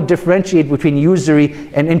 we don't differentiate between usury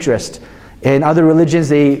and interest. In other religions,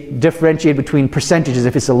 they differentiate between percentages.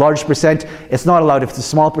 If it's a large percent, it's not allowed. If it's a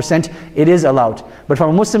small percent, it is allowed. But from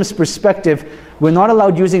a Muslim's perspective, we're not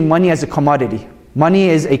allowed using money as a commodity. Money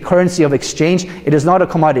is a currency of exchange. It is not a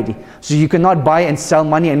commodity. So you cannot buy and sell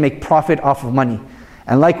money and make profit off of money.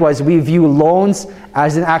 And likewise, we view loans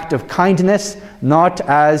as an act of kindness, not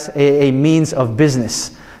as a means of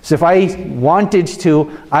business. So if I wanted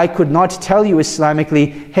to, I could not tell you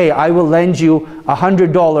Islamically, hey, I will lend you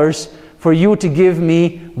 $100 for you to give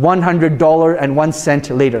me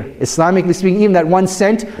 $100.01 later. Islamically speaking, even that 1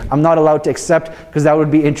 cent, I'm not allowed to accept because that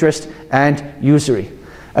would be interest and usury.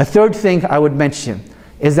 A third thing I would mention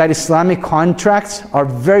is that Islamic contracts are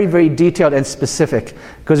very, very detailed and specific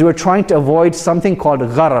because we're trying to avoid something called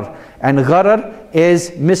gharar. And gharar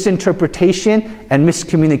is misinterpretation and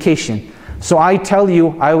miscommunication. So I tell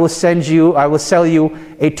you, I will sell you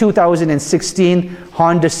a 2016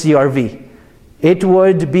 Honda CR-V. It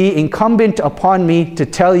would be incumbent upon me to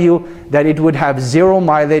tell you that it would have 0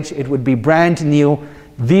 mileage, it would be brand new.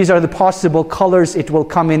 These are the possible colors it will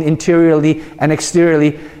come in interiorly and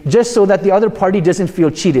exteriorly, just so that the other party doesn't feel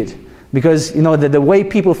cheated. Because the way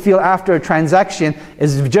people feel after a transaction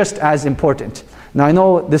is just as important. Now I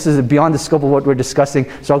know this is beyond the scope of what we're discussing,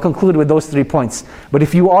 so I'll conclude with those 3 points. But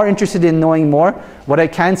if you are interested in knowing more, what I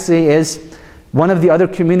can say is, one of the other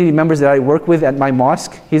community members that I work with at my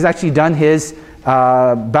mosque, he's actually done his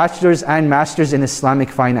bachelor's and master's in Islamic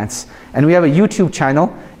finance. And we have a YouTube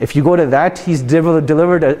channel. If you go to that, he's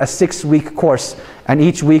delivered a 6-week course, and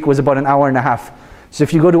each week was about an hour and a half. So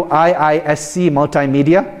if you go to IISC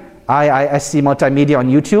Multimedia on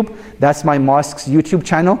YouTube, that's my mosque's YouTube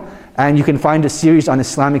channel. And you can find a series on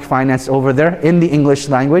Islamic finance over there in the English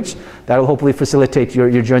language that will hopefully facilitate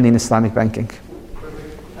your journey in Islamic banking.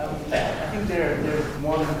 I think there's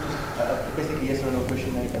one, basically yes or no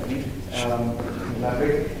question, I believe.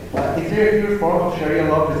 Is there a pure form of Sharia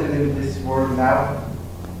law present in this world now?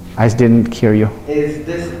 I didn't hear you. Is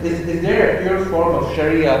there a pure form of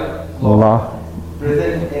Sharia law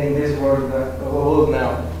present in this world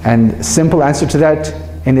now? And simple answer to that,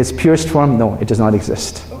 in its purest form, no, it does not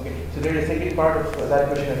exist. Okay, so there is a second part of that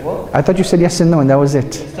question as well? I thought you said yes and no, and that was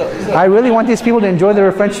it. So I really want these people to enjoy their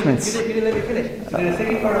refreshments. You didn't let me finish. So there's a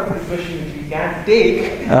second part of the question which we can't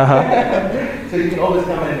take. So you can always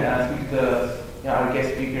come and speak to our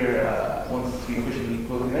guest speaker once we officially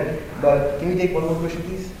close the event. But can we take one more question,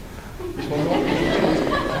 please? Just one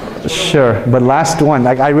more? Sure, but last one.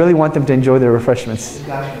 Like, I really want them to enjoy their refreshments. This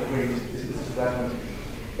last one. This is the last one.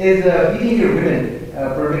 Is beating your women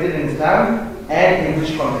permitted in Islam, and in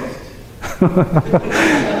which context?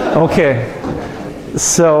 Okay,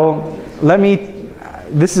 so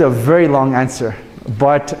this is a very long answer,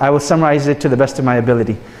 but I will summarize it to the best of my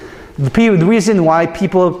ability. The reason why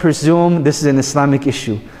people presume this is an Islamic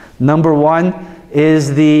issue, number one,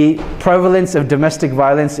 is the prevalence of domestic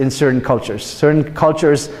violence in certain cultures. Certain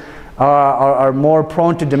cultures are more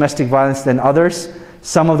prone to domestic violence than others.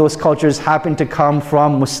 Some of those cultures happen to come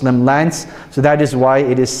from Muslim lands, so that is why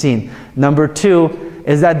it is seen. Number two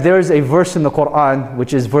is that there is a verse in the Quran,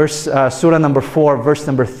 which is surah number 4, verse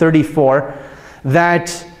number 34,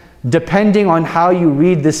 that depending on how you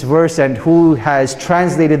read this verse and who has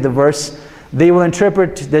translated the verse, they will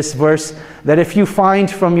interpret this verse that if you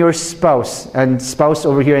find from your spouse, and spouse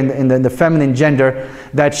over here in the feminine gender,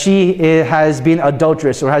 that she has been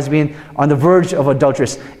adulterous or has been on the verge of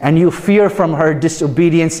adulteress, and you fear from her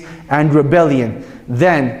disobedience and rebellion,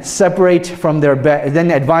 then separate from their bed,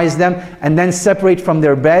 then advise them, and then separate from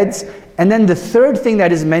their beds. And then the third thing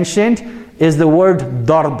that is mentioned is the word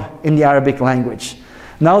darb in the Arabic language.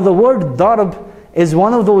 Now the word darb is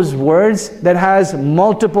one of those words that has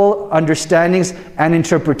multiple understandings and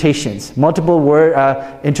interpretations.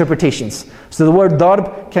 Interpretations. So the word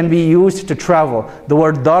darb can be used to travel. The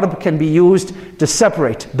word darb can be used to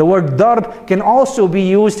separate. The word darb can also be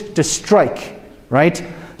used to strike, right?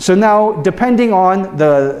 So now, depending on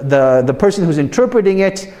the person who's interpreting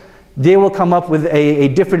it, they will come up with a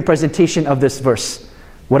different presentation of this verse.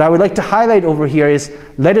 What I would like to highlight over here is,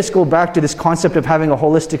 let us go back to this concept of having a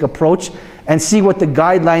holistic approach and see what the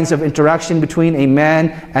guidelines of interaction between a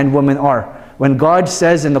man and woman are. When God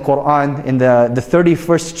says in the Quran, in the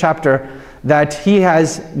 31st chapter, that He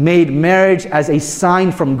has made marriage as a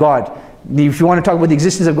sign from God. If you want to talk about the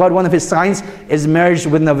existence of God, one of His signs is marriage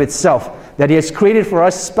within of itself. That He has created for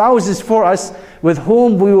us spouses for us with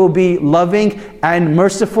whom we will be loving and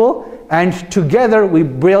merciful, and together we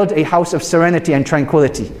build a house of serenity and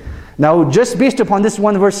tranquility. Now, just based upon this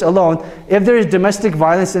one verse alone, if there is domestic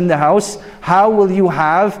violence in the house, how will you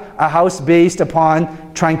have a house based upon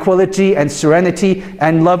tranquility and serenity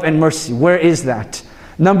and love and mercy? Where is that?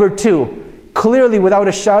 Number two, clearly without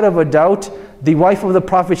a shadow of a doubt, the wife of the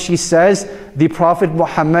Prophet, she says, the Prophet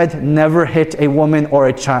Muhammad never hit a woman or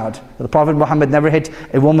a child. The Prophet Muhammad never hit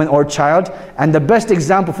a woman or child. And the best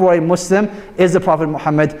example for a Muslim is the Prophet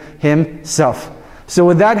Muhammad himself. So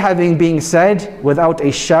with that having been said, without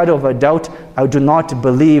a shadow of a doubt, I do not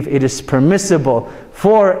believe it is permissible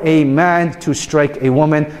for a man to strike a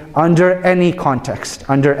woman under any context.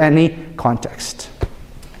 Under any context.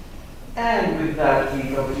 And with that,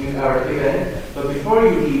 we come to our event. But before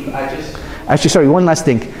you leave, Actually, sorry, one last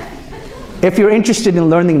thing. If you're interested in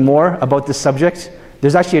learning more about this subject,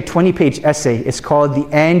 there's actually a 20-page essay. It's called The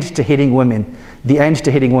End to Hitting Women. The End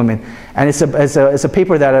to Hitting Women. And it's a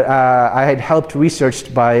paper that I had helped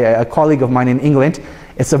researched by a colleague of mine in England.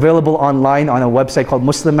 It's available online on a website called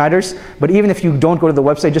Muslim Matters. But even if you don't go to the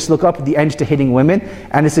website, just look up The End to Hitting Women.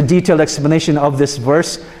 And it's a detailed explanation of this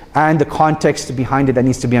verse and the context behind it that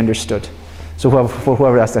needs to be understood. So for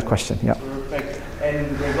whoever asked that question, yeah. Perfect.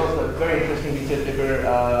 And there's also a very interesting detailed paper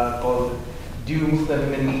called Do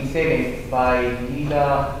Muslim Women Need Saving by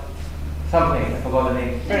Leela something, I forgot the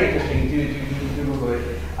name. Very interesting, do Google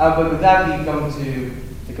it. But with that, we come to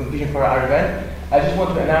the conclusion for our event. I just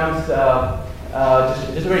want to announce,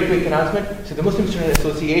 just a very quick announcement. So the Muslim Student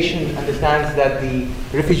Association understands that the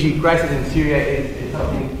refugee crisis in Syria is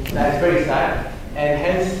something that is very sad. And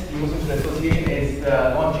hence, the Muslim Student Association is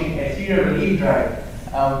launching a Syria relief drive.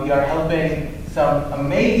 We are helping some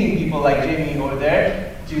amazing people like Jamie over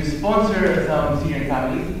there to sponsor some Syrian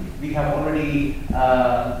families. We have already,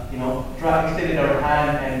 extended our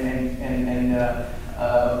hand and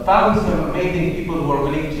found some amazing people who are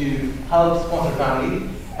willing to help sponsor families.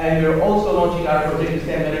 And we're also launching our project to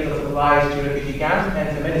send medical supplies to refugee camps and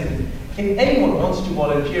some medicine. If anyone wants to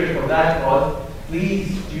volunteer for that cause, please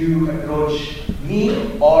do approach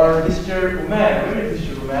me or Mr. Umar. Where is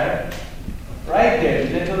Mr. Umar? Right there,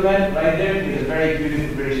 gentleman, right there, with a very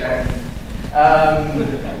beautiful British accent.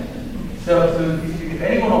 So if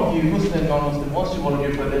any one of you, Muslim, non-Muslim, wants to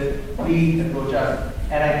volunteer for this, please approach us.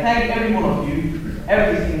 And I thank every one of you,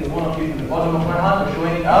 every single one of you from the bottom of my heart for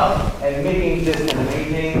showing up and making this an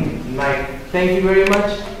amazing night. Thank you very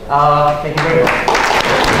much. Thank you very much.